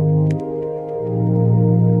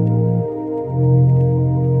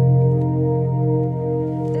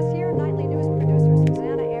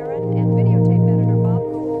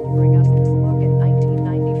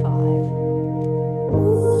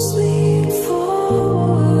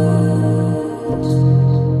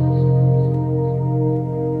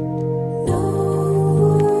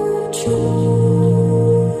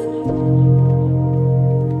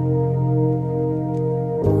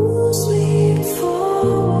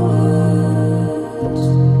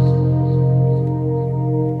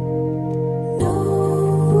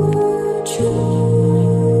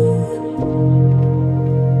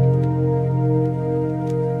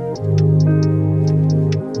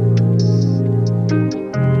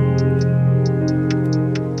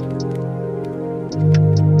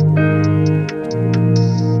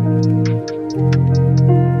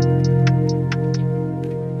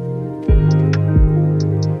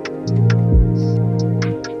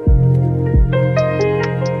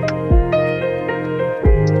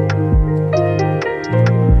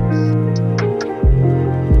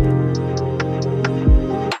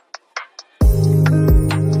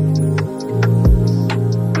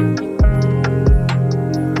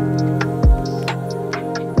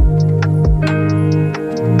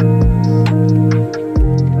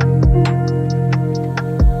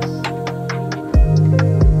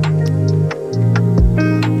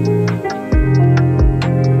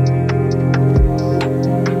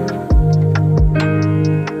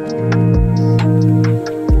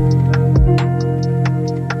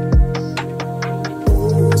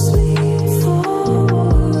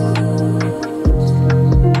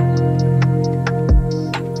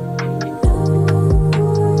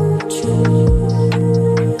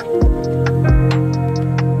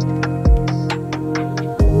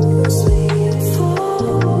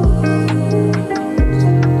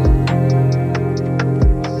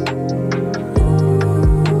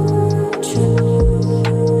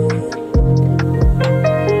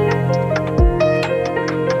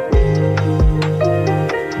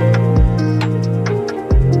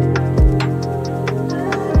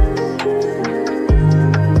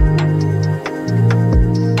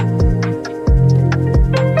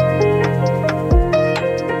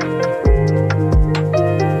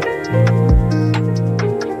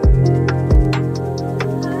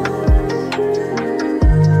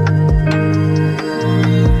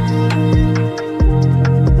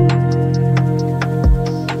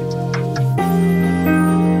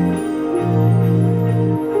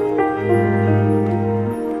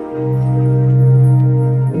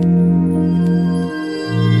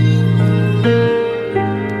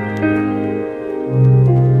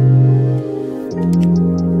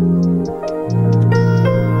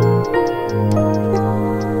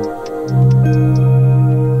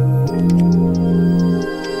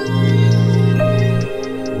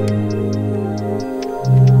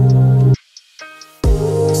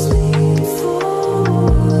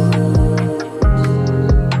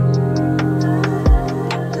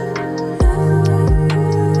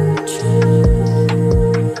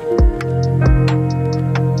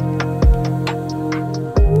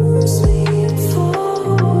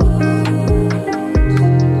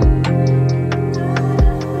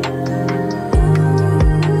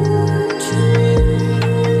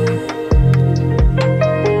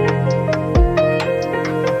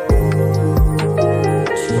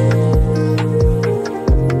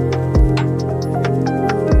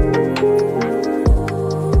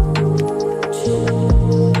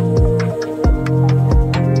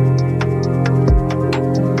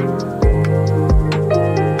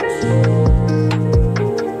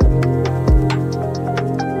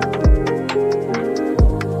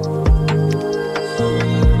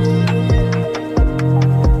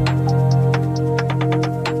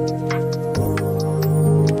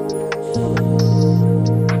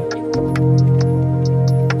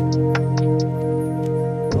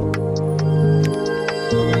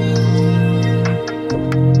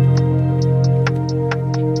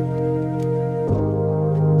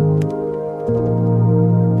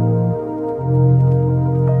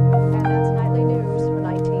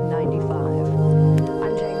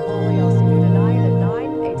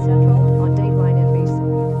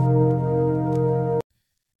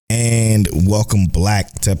 And welcome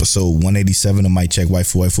back to episode 187 of Mic Check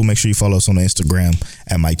Waifu Waifu. Make sure you follow us on Instagram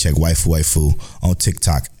at Mic Check Waifu Waifu, on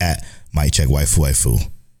TikTok at Mic Check Waifu Waifu,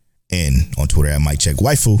 and on Twitter at Mic Check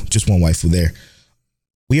Waifu. Just one waifu there.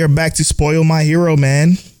 We are back to spoil my hero,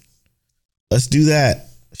 man. Let's do that,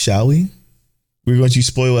 shall we? We're going to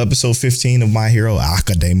spoil episode 15 of My Hero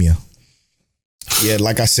Academia. Yeah,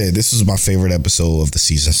 like I said, this is my favorite episode of the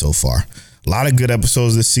season so far. A lot of good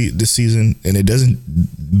episodes this season, and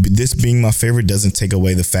this being my favorite doesn't take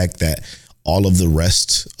away the fact that all of the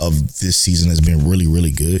rest of this season has been really, really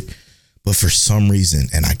good. But for some reason,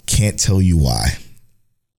 and I can't tell you why,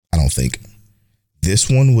 I don't think, this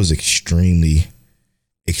one was extremely,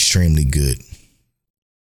 extremely good.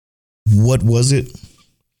 What was it?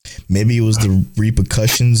 Maybe it was the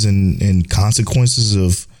repercussions and consequences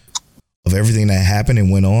of everything that happened and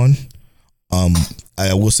went on.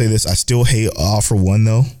 I will say this: I still hate All For One,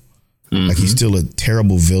 though. Mm-hmm. Like, he's still a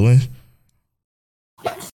terrible villain.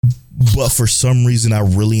 But for some reason, I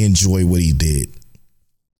really enjoy what he did.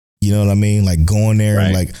 You know what I mean? Like, going there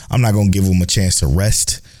and like, I'm not gonna give him a chance to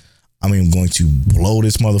rest. I mean, I'm going to blow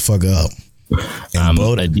this motherfucker up. I'm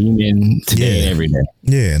a demon today and every day.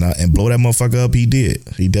 Yeah, and blow that motherfucker up. He did.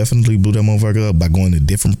 He definitely blew that motherfucker up by going to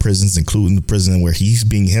different prisons, including the prison where he's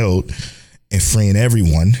being held, and freeing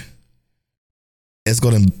everyone. It's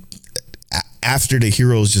going to, after the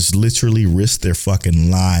heroes just literally risk their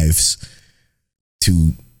fucking lives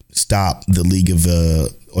to stop the League of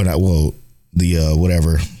the League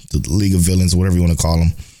of Villains, whatever you want to call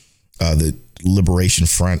them, the Liberation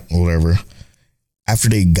Front or whatever. After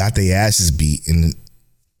they got their asses beat and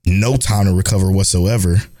no time to recover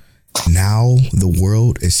whatsoever, now the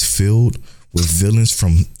world is filled with villains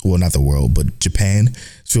from, well, not the world, but Japan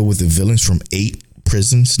is filled with the villains from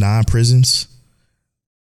 9 prisons.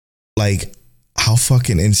 Like, how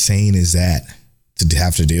fucking insane is that to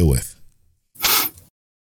have to deal with?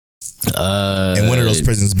 And one of those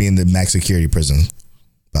prisons being the max security prison,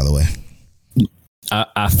 by the way.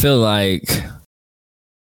 I feel like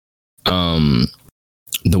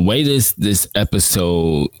the way this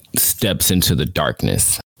episode steps into the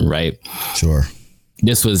darkness, right? Sure.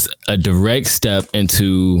 This was a direct step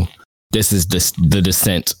into, this is the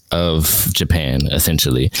descent of Japan,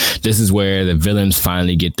 essentially. This is where the villains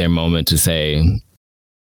finally get their moment to say,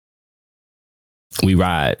 we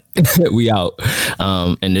ride, we out.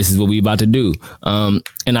 And this is what we about to do. And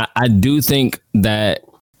I do think that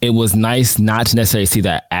it was nice not to necessarily see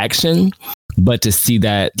that action, but to see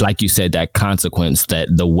that, like you said, that consequence, that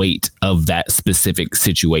the weight of that specific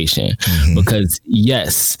situation. Mm-hmm. Because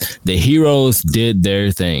yes, the heroes did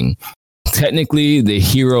their thing. Technically, the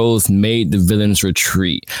heroes made the villains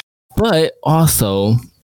retreat, but also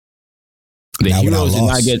the heroes did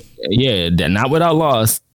not get, not without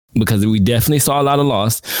loss, because we definitely saw a lot of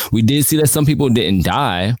loss. We did see that some people didn't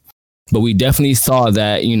die, but we definitely saw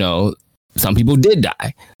that, you know, some people did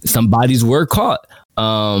die. Some bodies were caught.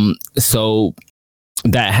 So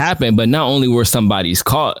that happened, but not only were some bodies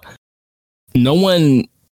caught, no one,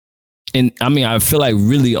 and I mean, I feel like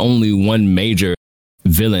really only one major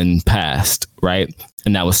villain passed, right?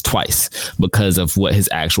 And that was twice because of what his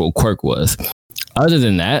actual quirk was. Other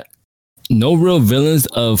than that, no real villains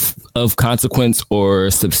of consequence or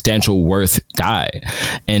substantial worth died.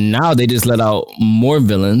 And now they just let out more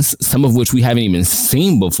villains, some of which we haven't even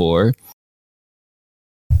seen before.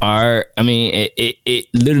 It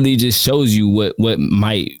literally just shows you what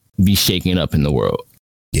might be shaking up in the world.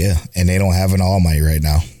 Yeah, and they don't have an All Might right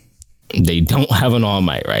now. They don't have an All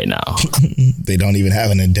Might right now. They don't even have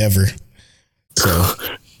an Endeavor. So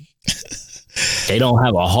they don't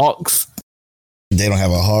have a Hawks. They don't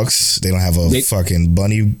have a Hawks. They don't have a fucking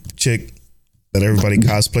bunny chick that everybody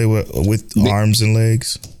cosplay with arms and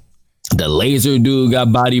legs. The laser dude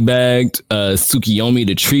got body bagged. Tsukiyomi,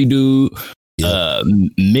 the tree dude. Yep.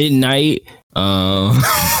 Midnight.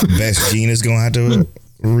 Best Jean is gonna have to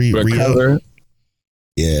recover.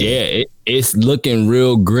 Yeah, it's looking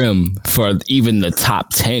real grim for even the top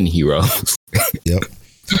 10 heroes. Yep.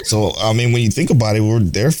 So I mean, when you think about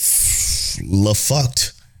it, they're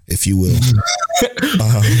fucked, if you will.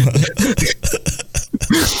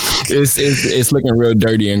 It's looking real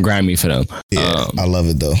dirty and grimy for them. Yeah, I love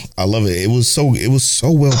it though. I love it. It was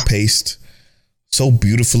so well paced, so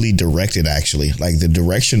beautifully directed. Actually, like the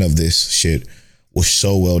direction of this shit was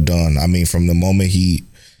so well done. I mean, from the moment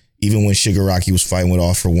even when Shigaraki was fighting with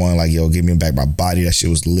All For One, like, yo, give me back my body. That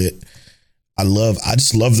shit was lit. I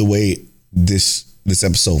just love the way this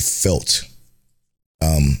episode felt.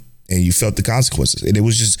 And you felt the consequences. And it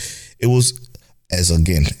was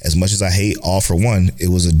as much as I hate All For One, it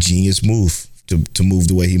was a genius move to move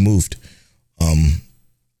the way he moved.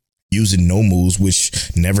 using no moves,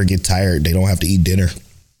 which never get tired. They don't have to eat dinner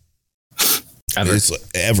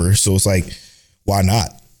ever. So it's like, why not?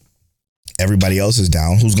 Everybody else is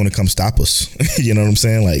down. Who's going to come stop us? You know what I'm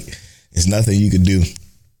saying? Like, there's nothing you could do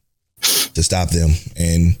to stop them.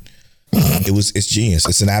 And it's genius.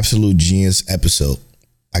 It's an absolute genius episode.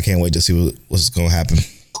 I can't wait to see what's going to happen.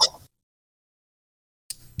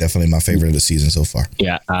 Definitely my favorite of the season so far.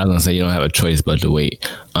 Yeah, I was gonna say you don't have a choice but to wait.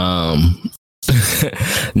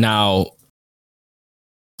 Now,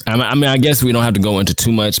 I mean, I guess we don't have to go into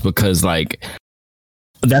too much because, like,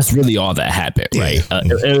 that's really all that happened, right?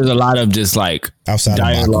 It was a lot of just like outside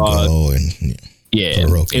dialogue of and it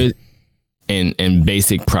was in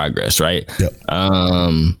basic progress, right? Yep.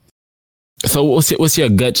 So what's your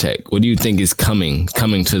gut check? What do you think is coming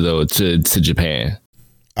to Japan?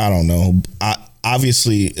 I don't know.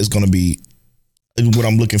 Obviously, it's going to be what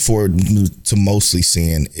I'm looking forward to mostly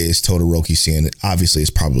seeing is Todoroki seeing it. Obviously, it's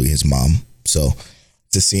probably his mom. So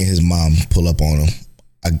to seeing his mom pull up on him,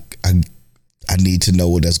 I need to know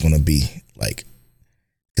what that's going to be like.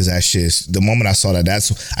 Because that shit, the moment I saw that,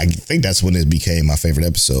 I think that's when it became my favorite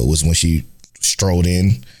episode, was when she strolled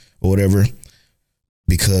in or whatever.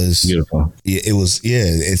 Because beautiful.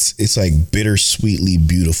 It's like bittersweetly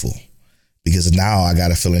beautiful. Because now I got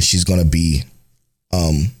a feeling she's gonna be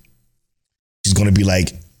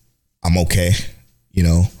like, I'm okay, you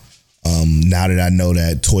know. Now that I know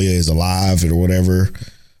that Toya is alive or whatever,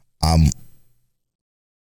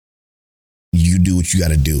 you do what you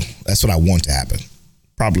got to do. That's what I want to happen.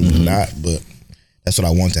 Probably not, but that's what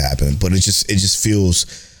I want to happen. But it just feels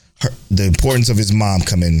the importance of his mom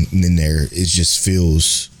coming in there. It just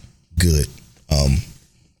feels good.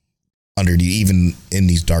 Even in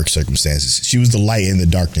these dark circumstances, she was the light in the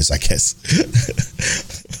darkness, I guess.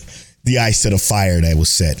 The ice to the fire that was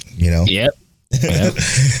set, you know. Yep.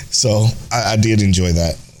 So I did enjoy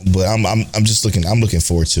that, but I'm looking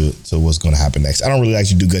forward to what's going to happen next. I don't really like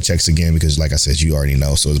to do gut checks again because, like I said, you already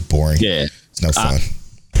know, so it's boring. Yeah, it's no fun.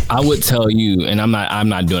 I would tell you, and I'm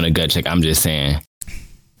not doing a gut check. I'm just saying,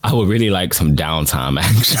 I would really like some downtime,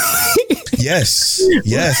 actually. Yes.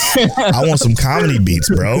 I want some comedy beats,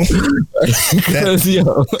 bro.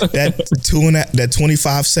 That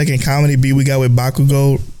 25-second comedy beat we got with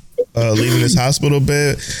Bakugo leaving his hospital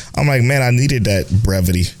bed. I'm like, man, I needed that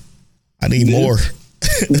brevity. I need more.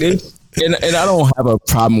 And I don't have a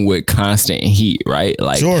problem with constant heat, right?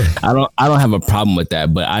 Like, sure. I don't have a problem with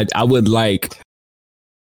that, but I would like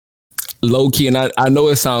low key, and I know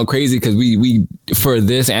it sounds crazy because we for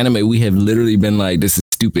this anime we have literally been like, this is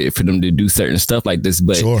stupid for them to do certain stuff like this,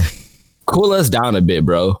 but sure. Cool us down a bit,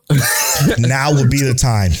 bro. Now would be the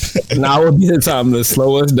time. Now would be the time to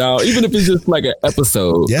slow us down, even if it's just like an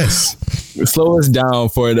episode. Yes. Slow us down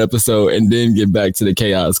for an episode and then get back to the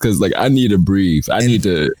chaos, because like I need to breathe. I need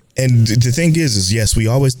to. And the thing is yes, we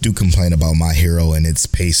always do complain about My Hero and its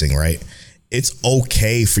pacing, right? It's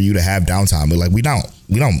okay for you to have downtime, but like we don't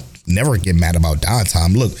never get mad about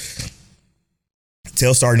downtime. Look,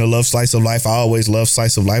 Tail starting to love slice of life. I always love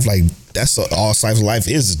slice of life. Like that's all slice of life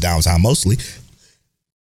is downtime mostly.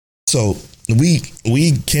 So we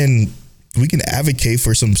can advocate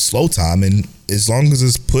for some slow time, and as long as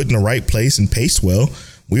it's put in the right place and paced well,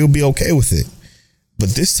 we'll be okay with it. But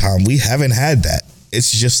this time we haven't had that.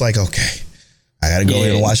 It's just like, okay, I gotta go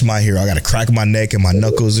in and watch My Hero. I gotta crack my neck and my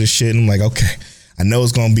knuckles and shit. And I'm like, okay, I know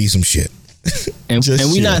it's gonna be some shit. And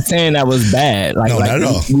we're not saying that was bad. Like, no, not at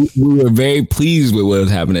all. We were very pleased with what was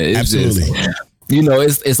happening. It's absolutely.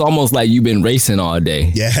 Just, it's almost like you've been racing all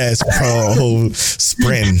day. Yes, bro.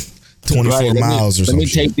 Sprint 24 miles or something. Let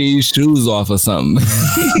me take these shoes off or something.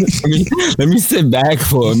 let me sit back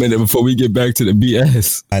for a minute before we get back to the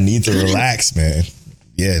BS. I need to relax, man.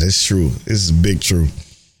 Yeah, that's true. This is big true.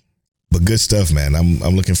 But good stuff, man.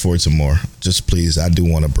 I'm looking forward to more. Just please, I do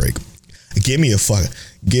want a break. Give me a filler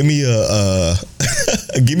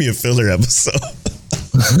episode.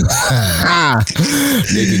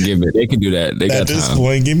 They can give it. They can do that. They got time. At this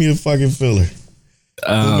point, give me a fucking filler.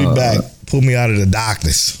 Pull me back. Pull me out of the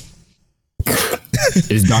darkness.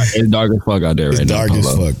 It's dark as fuck out there right now. It's dark as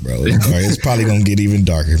fuck, bro. It's probably gonna get even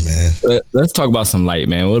darker, man. Let's talk about some light,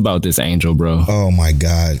 man. What about this angel, bro? Oh my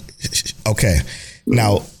god. Okay,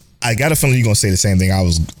 now I got a feeling you're gonna say the same thing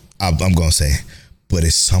I'm gonna say, but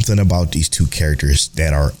it's something about these two characters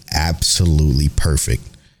that are absolutely perfect.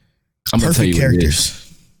 I'm gonna tell you characters.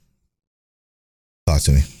 Talk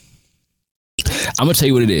to me. I'm gonna tell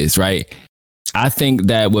you what it is, right? I think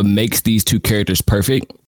that what makes these two characters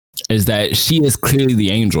perfect is that she is clearly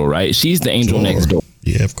the angel, right? She's the angel next door.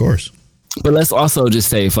 Yeah, of course. But let's also just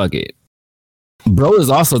say, fuck it. Bro is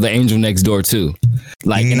also the angel next door too.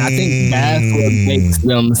 Like, and I think that's what makes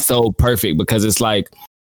them so perfect, because it's like,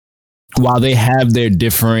 while they have their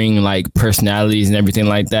differing like personalities and everything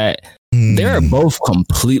like that, they are both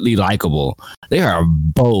completely likable. They are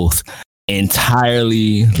both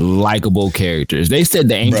entirely likable characters. They said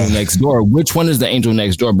the angel next door. Which one is the angel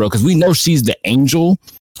next door, bro? Because we know she's the angel.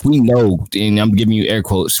 We know, and I'm giving you air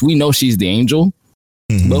quotes, we know she's the angel.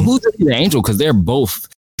 But who's the angel? Because they're both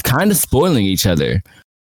kind of spoiling each other.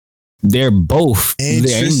 They're both the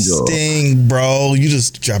angel. Interesting, bro. You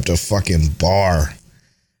just dropped a fucking bar.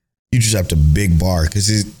 You just dropped a big bar,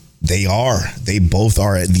 because they both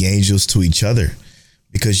are the angels to each other.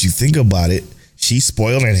 Because you think about it, she's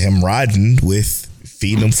spoiling him riding with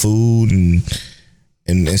feeding him food and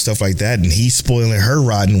stuff like that, and he's spoiling her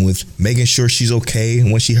riding with making sure she's okay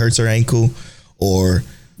when she hurts her ankle, or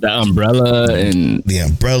the umbrella,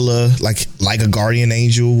 like a guardian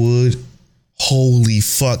angel would. Holy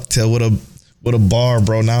fuck! What a bar,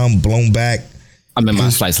 bro. Now I'm blown back. I'm in my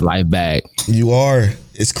slice life bag. You are.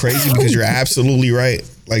 It's crazy because you're absolutely right.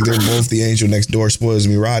 Like, they're both the angel next door spoils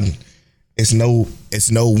me riding. It's no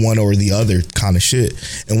one or the other kind of shit.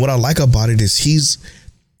 And what I like about it is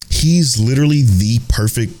he's literally the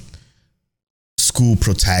perfect school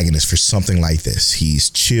protagonist for something like this. He's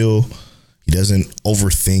chill. He doesn't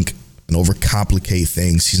overthink and overcomplicate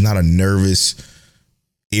things. He's not a nervous,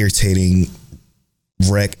 irritating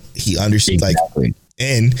wreck. He understands, exactly. Like,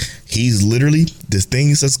 and he's literally the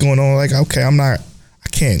things that's going on. Like, okay, I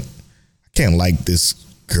can't like this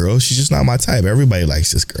girl. She's just not my type. Everybody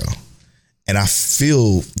likes this girl. And I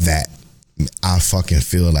feel that. I fucking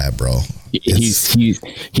feel that, bro.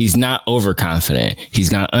 He's not overconfident.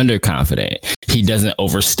 He's not underconfident. He doesn't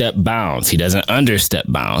overstep bounds. He doesn't understep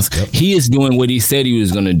bounds. Yep. He is doing what he said he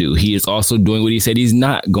was going to do. He is also doing what he said he's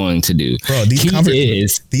not going to do. Bro,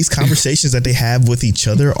 these conversations that they have with each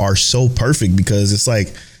other are so perfect, because it's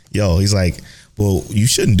like, yo, he's like, well, you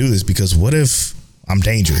shouldn't do this because what if I'm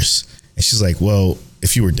dangerous? And she's like, well,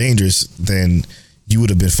 if you were dangerous, then you would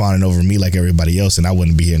have been fawning over me like everybody else, and I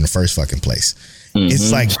wouldn't be here in the first fucking place.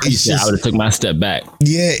 It's like, I would have took my step back.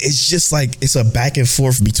 Yeah, it's just like, it's a back and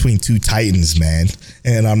forth between two titans, man.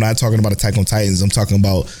 And I'm not talking about Attack on Titans. I'm talking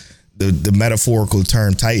about the metaphorical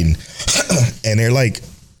term Titan. And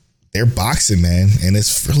they're boxing, man. And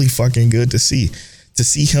it's really fucking good to see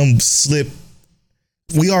him slip.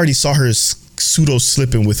 We already saw her pseudo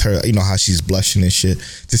slipping with her, you know, how she's blushing and shit.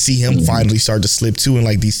 To see him finally start to slip too in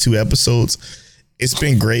like these 2 episodes. It's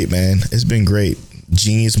been great, man. It's been great.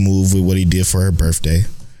 Genius move with what he did for her birthday.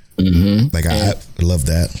 Like, I love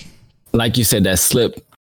that. Like you said, that slip,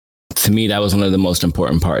 to me, that was one of the most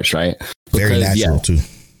important parts, right? Because, very natural, too.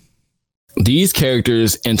 These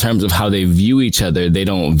characters, in terms of how they view each other, they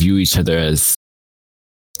don't view each other as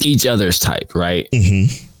each other's type, right?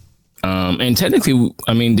 And technically,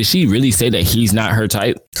 I mean, did she really say that he's not her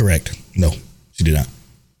type? Correct. No, she did not.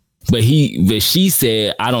 But she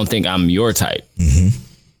said, I don't think I'm your type.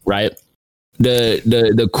 Right?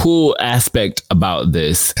 The cool aspect about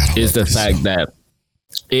this is the fact that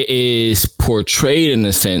it is portrayed in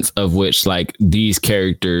the sense of which, like, these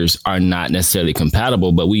characters are not necessarily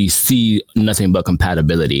compatible, but we see nothing but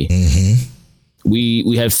compatibility.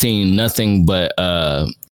 We have seen nothing but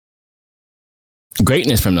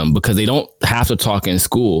greatness from them, because they don't have to talk in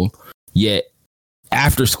school, yet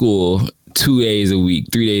after school, 2 days a week,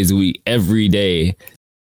 3 days a week, every day,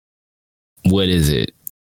 what is it?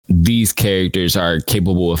 These characters are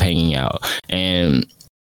capable of hanging out. And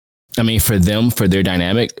I mean, for them, for their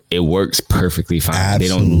dynamic, it works perfectly fine. Absolutely,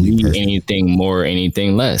 they don't need anything more or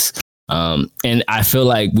anything less. And I feel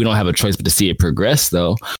like we don't have a choice but to see it progress,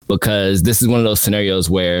 though, because this is one of those scenarios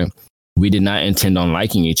where we did not intend on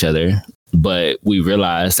liking each other, but we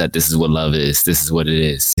realized that this is what love is. This is what it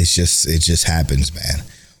is. It just happens, man.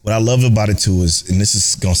 What I love about it too is, and this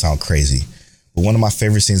is gonna sound crazy, but one of my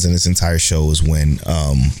favorite scenes in this entire show was when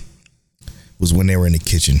they were in the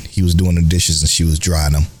kitchen. He was doing the dishes and she was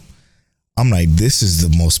drying them. I'm like, this is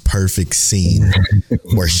the most perfect scene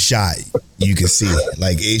or shot you can see.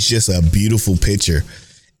 Like, it's just a beautiful picture.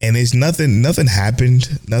 And it's nothing happened.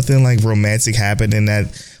 Nothing like romantic happened in that.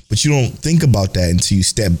 But you don't think about that until you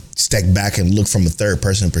step back and look from a third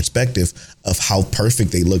person perspective of how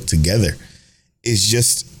perfect they look together. It's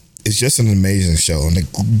just an amazing show and a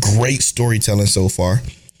great storytelling so far.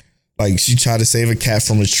 Like, she tried to save a cat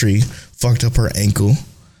from a tree, fucked up her ankle.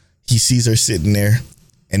 He sees her sitting there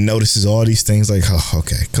and notices all these things, like, oh,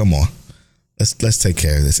 okay, come on. Let's take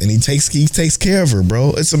care of this. And he takes care of her,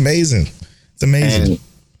 bro. It's amazing. It's amazing.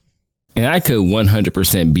 And I could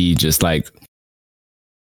 100% be just like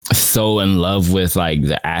so in love with like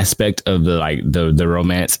the aspect of the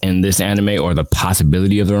romance in this anime, or the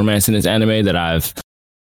possibility of the romance in this anime, that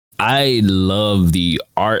I love the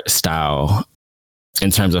art style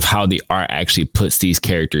in terms of how the art actually puts these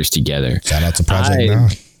characters together. Shout out to Project Now.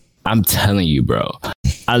 I'm telling you, bro,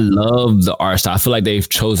 I love the art style. I feel like they've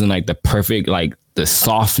chosen like the perfect, like the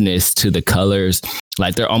softness to the colors.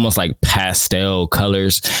 Like they're almost like pastel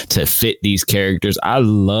colors to fit these characters. I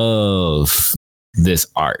love this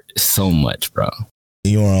art so much, bro.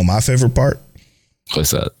 You know my favorite part?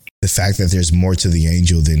 What's up? The fact that there's more to the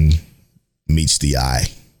angel than meets the eye.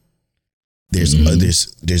 There's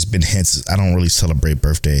been hints. I don't really celebrate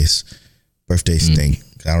birthdays thing.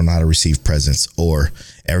 I don't know how to receive presents, or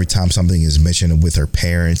every time something is mentioned with her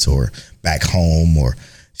parents or back home, or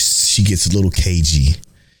she gets a little cagey,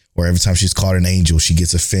 or every time she's called an angel, she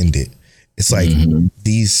gets offended. It's like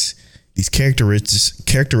these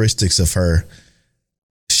characteristics of her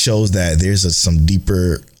shows that there's some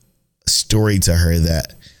deeper story to her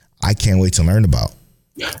that I can't wait to learn about.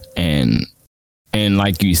 And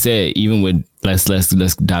like you said, even with let's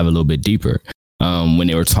dive a little bit deeper. When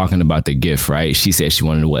they were talking about the gift, right? She said she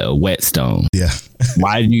wanted a whetstone. Yeah.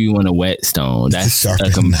 Why do you want a whetstone? That's a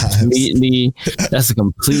completely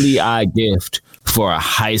odd gift for a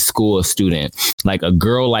high school student. Like a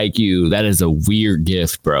girl like you, that is a weird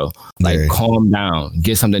gift, bro. Like calm down,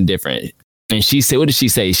 get something different. And she said, what did she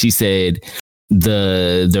say? She said,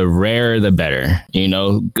 the rarer the better. You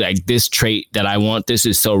know, like this trait that I want, this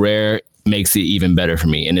is so rare, makes it even better for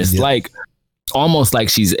me. And it's like almost like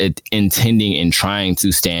she's intending and trying to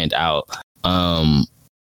stand out,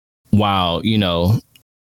 while, you know,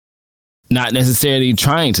 not necessarily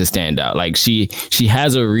trying to stand out. Like she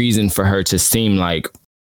has a reason for her to seem like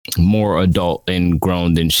more adult and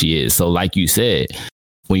grown than she is. So like you said,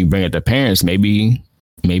 when you bring up the parents, maybe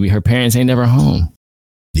her parents ain't never home.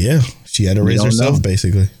 Yeah, she had to raise herself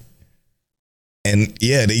basically. And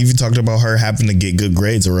yeah, they even talked about her having to get good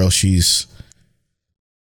grades or else she's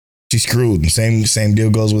screwed. And same deal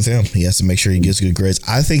goes with him. He has to make sure he gets good grades.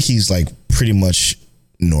 I think he's like pretty much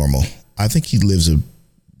normal. I think he lives a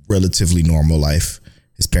relatively normal life.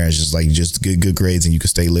 His parents just get good grades and you can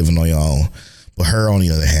stay living on your own. But her, on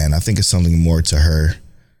the other hand, I think it's something more to her,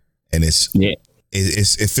 and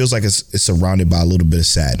it feels like it's surrounded by a little bit of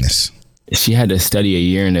sadness. She had to study a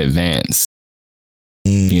year in advance.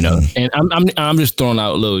 You know, and I'm just throwing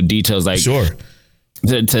out little details like sure.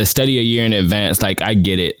 To study a year in advance, like I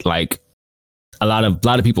get it. Like a lot of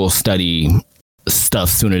people study stuff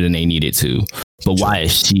sooner than they needed to, but why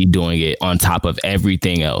is she doing it on top of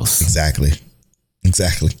everything else? Exactly. It's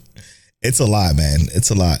a lot, man. It's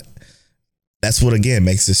a lot. That's what again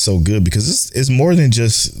makes it so good, because it's more than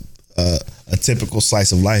just a typical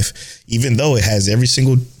slice of life. Even though it has every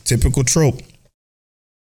single typical trope,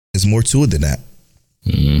 there's more to it than that.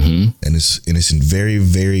 And it's very,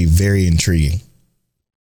 very, very intriguing.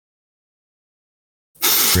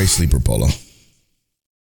 Great sleeper, Polo.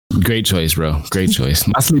 Great choice, bro. Great choice.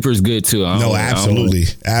 My sleeper is good too. Absolutely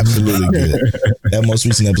good. That most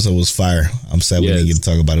recent episode was fire. I'm sad we didn't get to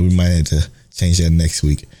talk about it. We might have to change that next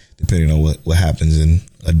week, depending on what happens in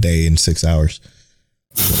a day and 6 hours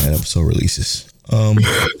when that episode releases. And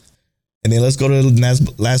then let's go to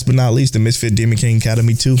last but not least, the Misfit Demon King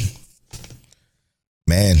Academy 2.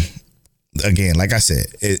 Man, again, like I said,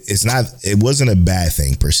 it wasn't a bad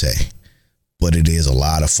thing per se, but it is a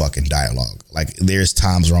lot of fucking dialogue. Like there's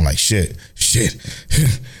times where I'm like, shit.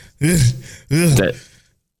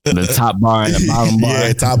 The top bar and the bottom bar.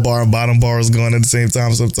 Yeah, top bar and bottom bar was going at the same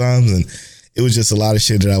time sometimes. And it was just a lot of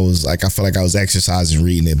shit that I was like, I felt like I was exercising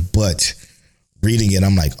reading it, but reading it,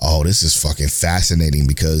 I'm like, oh, this is fucking fascinating,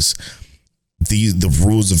 because the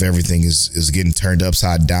rules of everything is getting turned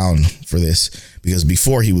upside down for this, because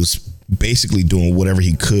before he was basically doing whatever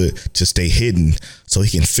he could to stay hidden so he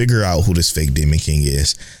can figure out who this fake Demon King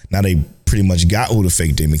is. Now they pretty much got who the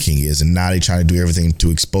fake Demon King is, and now they trying to do everything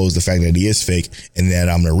to expose the fact that he is fake and that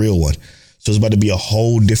I'm the real one. So it's about to be a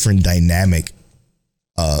whole different dynamic.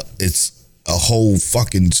 It's a whole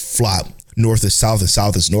fucking flop. North is south and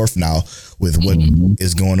south is north now with what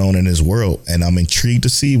is going on in this world. And I'm intrigued to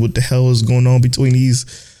see what the hell is going on between these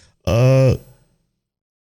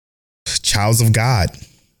childs of God.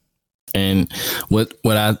 And what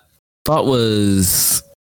I thought was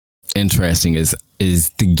interesting is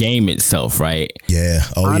the game itself, right? Yeah.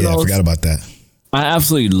 Oh, yeah. I forgot about that. I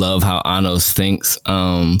absolutely love how Anos thinks,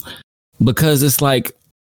 because it's like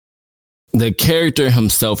the character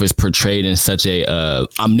himself is portrayed in such a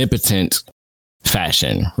omnipotent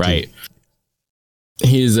fashion, right?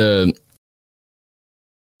 He's a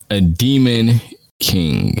demon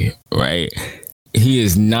king, right? he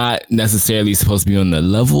is not necessarily supposed to be on the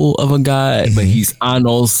level of a god, but he's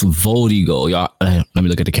Anos Voldigo. Y'all, let me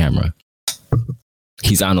look at the camera.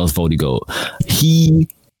 He's Anos Voldigo. He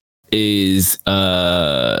is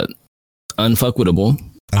unfuckwittable.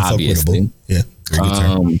 Obviously. Yeah. Very good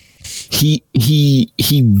term.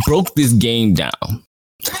 He broke this game down.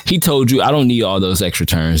 He told you, I don't need all those extra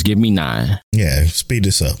turns. Give me 9. Yeah, speed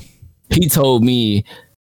this up. He told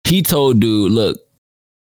dude, look,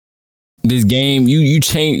 this game,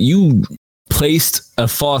 you placed a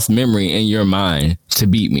false memory in your mind to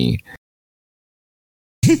beat me.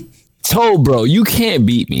 Told bro, you can't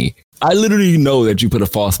beat me. I literally know that you put a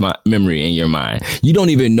false memory in your mind. You don't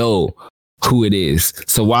even know who it is.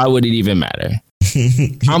 So why would it even matter?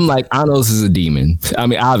 I'm like, Anos is a demon. I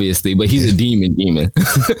mean, obviously, but he's a demon.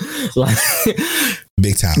 Like,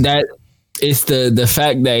 big time. That it's the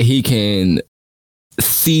fact that he can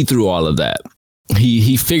see through all of that.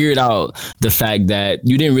 He figured out the fact that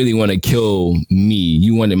you didn't really want to kill me.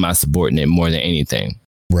 You wanted my subordinate more than anything.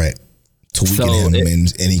 Right. To weaken him in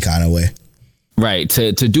any kind of way. Right.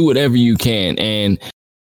 To do whatever you can. And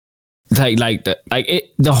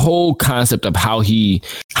the whole concept of how he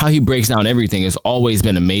breaks down everything has always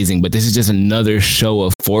been amazing, but this is just another show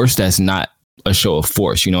of force that's not a show of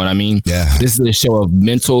force. You know what I mean? Yeah. This is a show of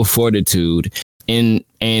mental fortitude and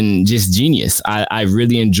just genius. I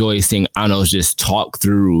really enjoy seeing Anos just talk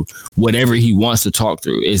through whatever he wants to talk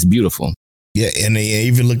through. It's beautiful. Yeah, and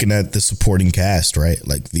even looking at the supporting cast, right?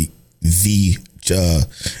 Like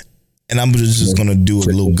and I'm just gonna do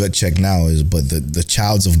a little gut check now. But the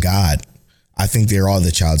childs of God, I think they're all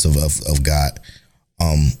the childs of God.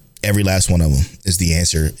 Every last one of them is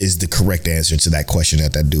the correct answer to that question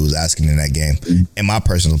that dude was asking in that game. In my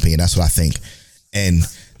personal opinion, that's what I think, and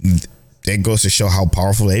that goes to show how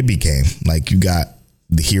powerful they became. Like, you got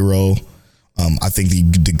the hero. I think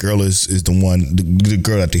the girl is the one, the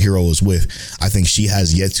girl that the hero is with. I think she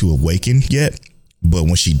has yet to awaken yet, but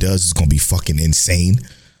when she does, it's gonna be fucking insane.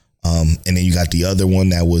 And then you got the other one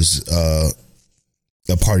that was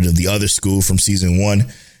a part of the other school from season 1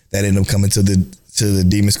 that ended up coming to the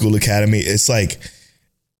Demon School Academy. It's like,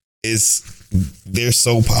 they're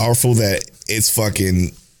so powerful that it's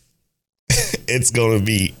fucking it's gonna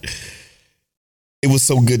be. It was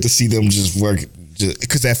so good to see them just work.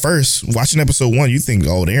 Because at first, watching episode 1, you think,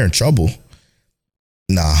 oh, they're in trouble.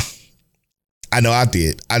 Nah. I know I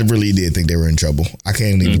did. I really did think they were in trouble. I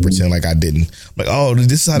can't even pretend like I didn't. Like, oh,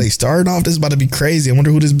 this is how they started off? This is about to be crazy. I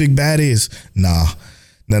wonder who this big bad is. Nah.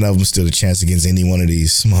 None of them stood a chance against any one of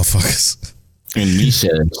these motherfuckers. And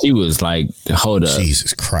Misha, she was like, hold up.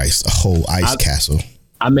 Jesus Christ. A whole ice castle.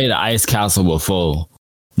 I made an ice castle before,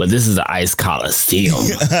 but this is an ice coliseum.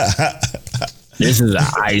 This is an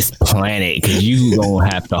ice planet, because you gonna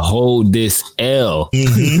have to hold this L.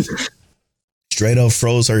 Straight up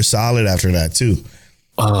froze her solid after that too,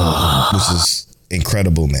 which is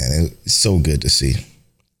incredible, man. It's so good to see.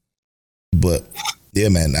 But yeah,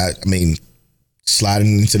 man. I mean,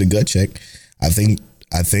 sliding into the gut check, I think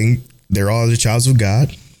they're all the childs of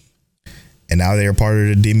God, and now they are part of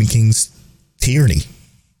the Demon King's tyranny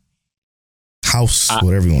house,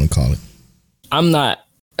 whatever you want to call it. I'm not.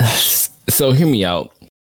 So hear me out.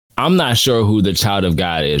 I'm not sure who the child of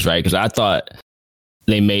God is, right? Because I thought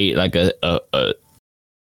they made like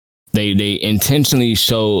they intentionally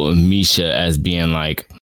show Misha as being like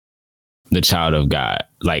the child of God,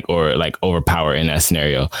 or overpowered in that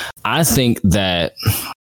scenario. I think that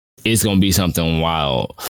it's gonna be something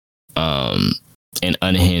wild, and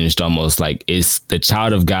unhinged, almost like it's the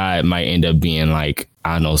child of God might end up being like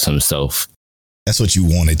Anos himself. That's what you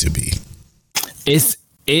want it to be.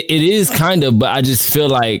 It is kind of, but I just feel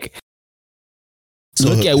like,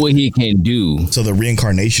 look at what he can do. So the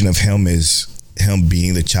reincarnation of him is him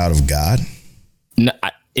being the child of God? No,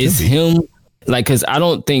 it's him, like, because I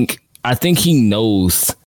think he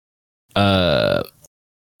knows that,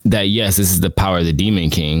 yes, this is the power of the Demon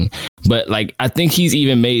King, but like, I think he's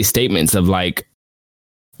even made statements of like,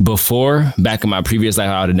 back in my previous life,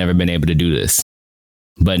 I would have never been able to do this.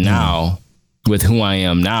 But now, with who I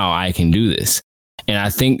am now, I can do this. And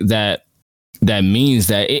I think that means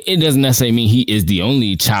that it doesn't necessarily mean he is the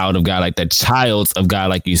only child of God, like the childs of God,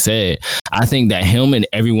 like you said. I think that him and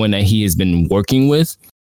everyone that he has been working with,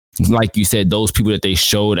 like you said, those people that they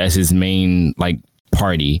showed as his main like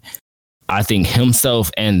party, I think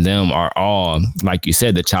himself and them are all, like you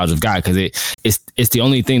said, the childs of God, because it's the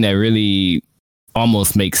only thing that really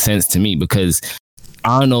almost makes sense to me, because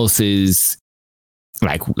Anos is,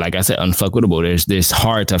 like I said, unfuckwittable. There's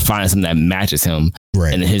hard to find something that matches him.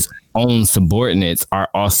 Right. And his own subordinates are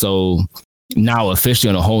also now officially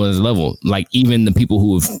on a whole other level. Like even the people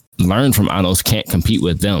who have learned from Anos can't compete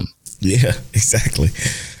with them. Yeah, exactly.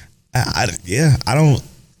 I don't.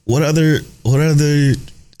 What other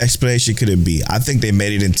explanation could it be? I think they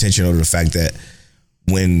made it intentional to the fact that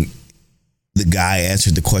when the guy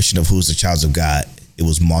answered the question of who's the child of God, it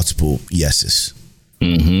was multiple yeses.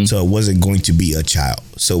 Mm-hmm. So it wasn't going to be a child.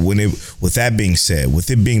 So with that being said, with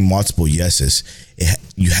it being multiple yeses,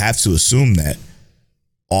 you have to assume that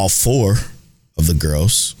all four of the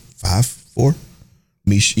girls, four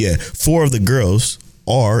of the girls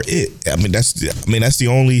are it. I mean, that's the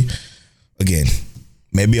only. Again,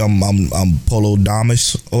 maybe I'm Polo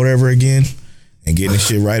Damas or whatever again, and getting this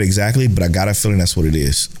shit right exactly. But I got a feeling that's what it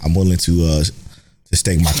is. I'm willing to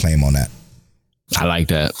stake my claim on that. I like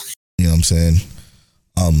that. You know what I'm saying?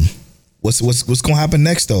 What's gonna happen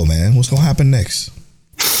next though, man? What's gonna happen next?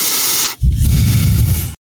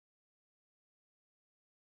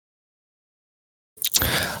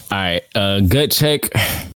 All right, gut check.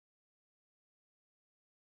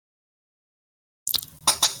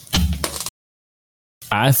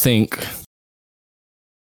 I think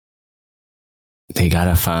they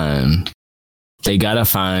gotta find the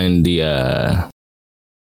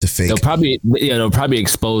fake. They'll probably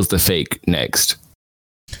expose the fake next.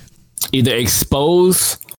 Either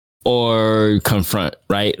expose or confront,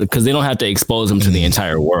 right? Because they don't have to expose him to the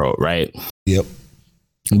entire world, right? Yep.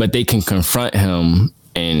 But they can confront him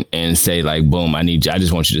and say like, boom, I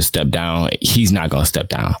just want you to step down. He's not gonna step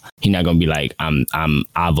down. He's not gonna be like, I'm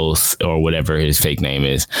Avos or whatever his fake name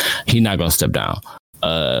is. He's not gonna step down.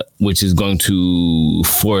 Which is going to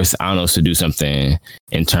force Anos to do something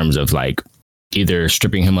in terms of like either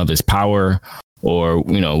stripping him of his power or,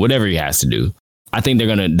 you know, whatever he has to do. I think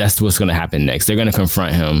that's what's gonna happen next. They're gonna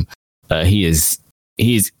confront him. I don't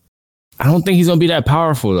think he's gonna be that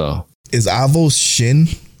powerful though. Is Avos Shin?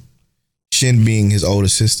 Shin being his old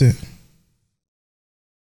assistant?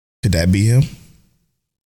 Could that be him?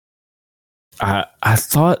 I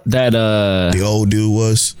thought that the old dude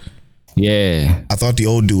was. Yeah. I thought the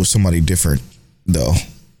old dude was somebody different though.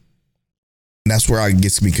 And that's where I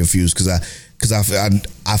gets me confused because I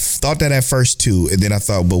thought that at first too, and then I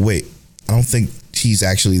thought, but wait, I don't think he's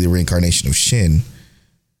actually the reincarnation of Shin.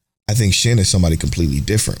 I think Shin is somebody completely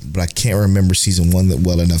different, but I can't remember season 1 that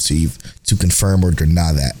well enough to confirm or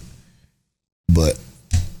deny that. But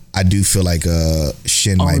I do feel like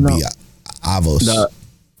Shin might be Avos.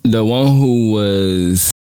 The one who was,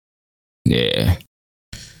 yeah.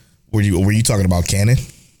 Were you talking about canon?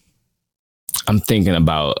 I'm thinking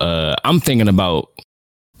about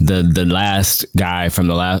the last guy from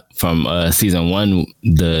season 1.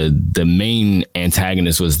 The main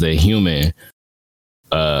antagonist was the human,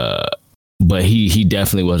 but he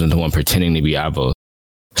definitely wasn't the one pretending to be Avos.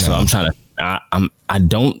 So I'm trying to. I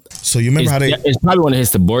don't. So you remember it's probably one of his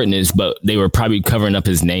subordinates, but they were probably covering up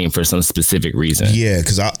his name for some specific reason. Yeah,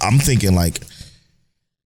 because I'm thinking like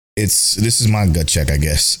this is my gut check, I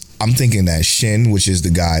guess. I'm thinking that Shin, which is the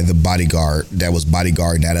guy, the bodyguard that was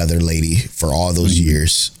bodyguarding that other lady for all those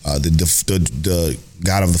years, the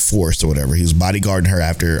god of the forest or whatever, he was bodyguarding her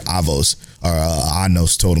after Avos or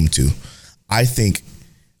Anos told him to. I think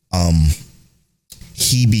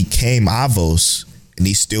he became Avos. And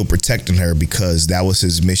he's still protecting her because that was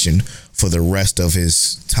his mission for the rest of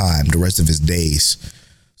his time, the rest of his days.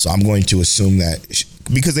 So I'm going to assume that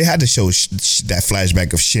because they had to show that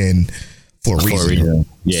flashback of Shin for a reason.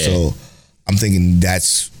 Yeah. So I'm thinking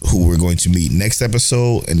that's who we're going to meet next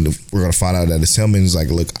episode. And we're going to find out that it's him. And it's like,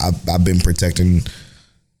 look, I've been protecting,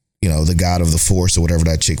 you know, the god of the force or whatever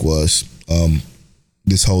that chick was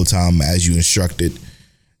this whole time as you instructed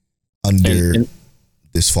under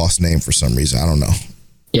this false name for some reason. I don't know.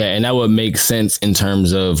 Yeah, and that would make sense in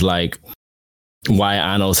terms of like why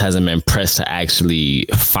Anos hasn't been pressed to actually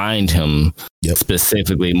find him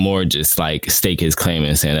specifically, more just like stake his claim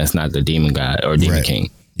and saying that's not the demon god or demon king.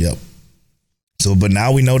 Yep. So, but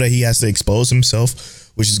now we know that he has to expose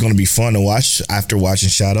himself, which is going to be fun to watch after watching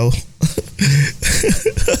Shadow.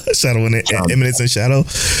 Shadow and Eminence and Shadow.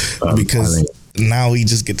 Because now we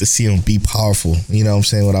just get to see him be powerful, you know what I'm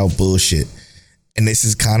saying, without bullshit. And this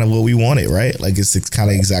is kind of what we wanted, right? Like it's kind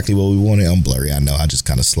of exactly what we wanted. I'm blurry, I know. I just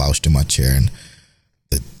kind of slouched in my chair and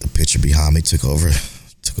the picture behind me took over.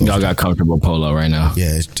 Y'all got comfortable polo right now.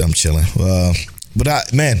 Yeah, I'm chilling.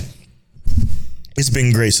 But man, it's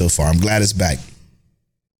been great so far. I'm glad it's back.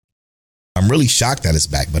 I'm really shocked that it's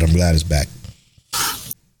back, but I'm glad it's back.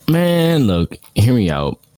 Man, look, hear me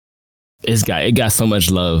out. It got so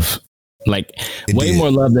much love, like way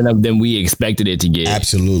more love than we expected it to get.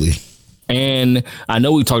 Absolutely. And I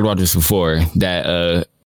know we talked about this before, that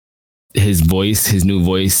his new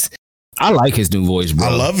voice, I like his new voice, bro.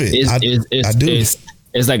 I love it. I do.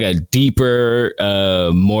 It's like a deeper,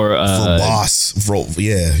 more robust. Robust.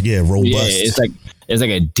 Yeah, it's like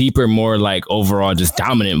a deeper, more like overall just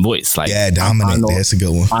dominant voice. Like dominant. That's a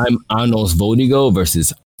good one. I'm Arnold Vodigo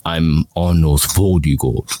versus I'm Arnold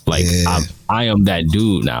Vodigo. Like I am that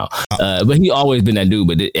dude now. But he always been that dude.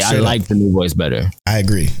 But I like the new voice better. I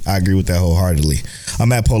agree with that wholeheartedly.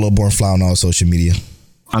 I'm at Polo Born Fly on all social media.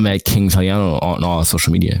 I'm at King Taliano on all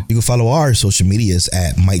social media. You can follow our social medias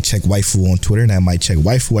at Mike Check Waifu on Twitter and at Mike Check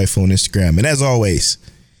Waifu on Instagram. And as always,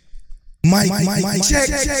 Mike Check.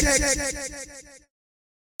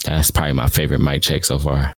 That's probably my favorite Mike Check so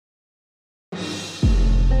far.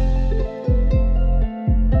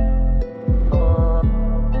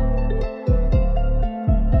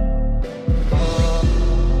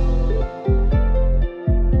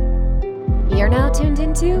 You're now tuned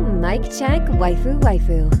into Mike Check Waifu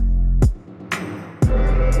Waifu.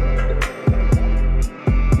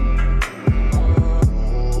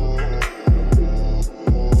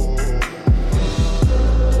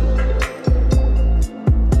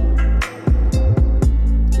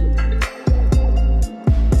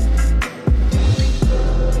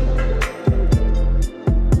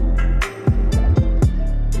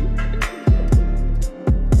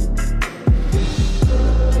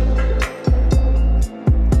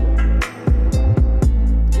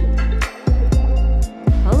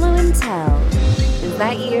 Is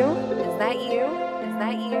that you? Is that you? Is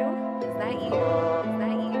that you? Is that you? Is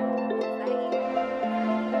that you?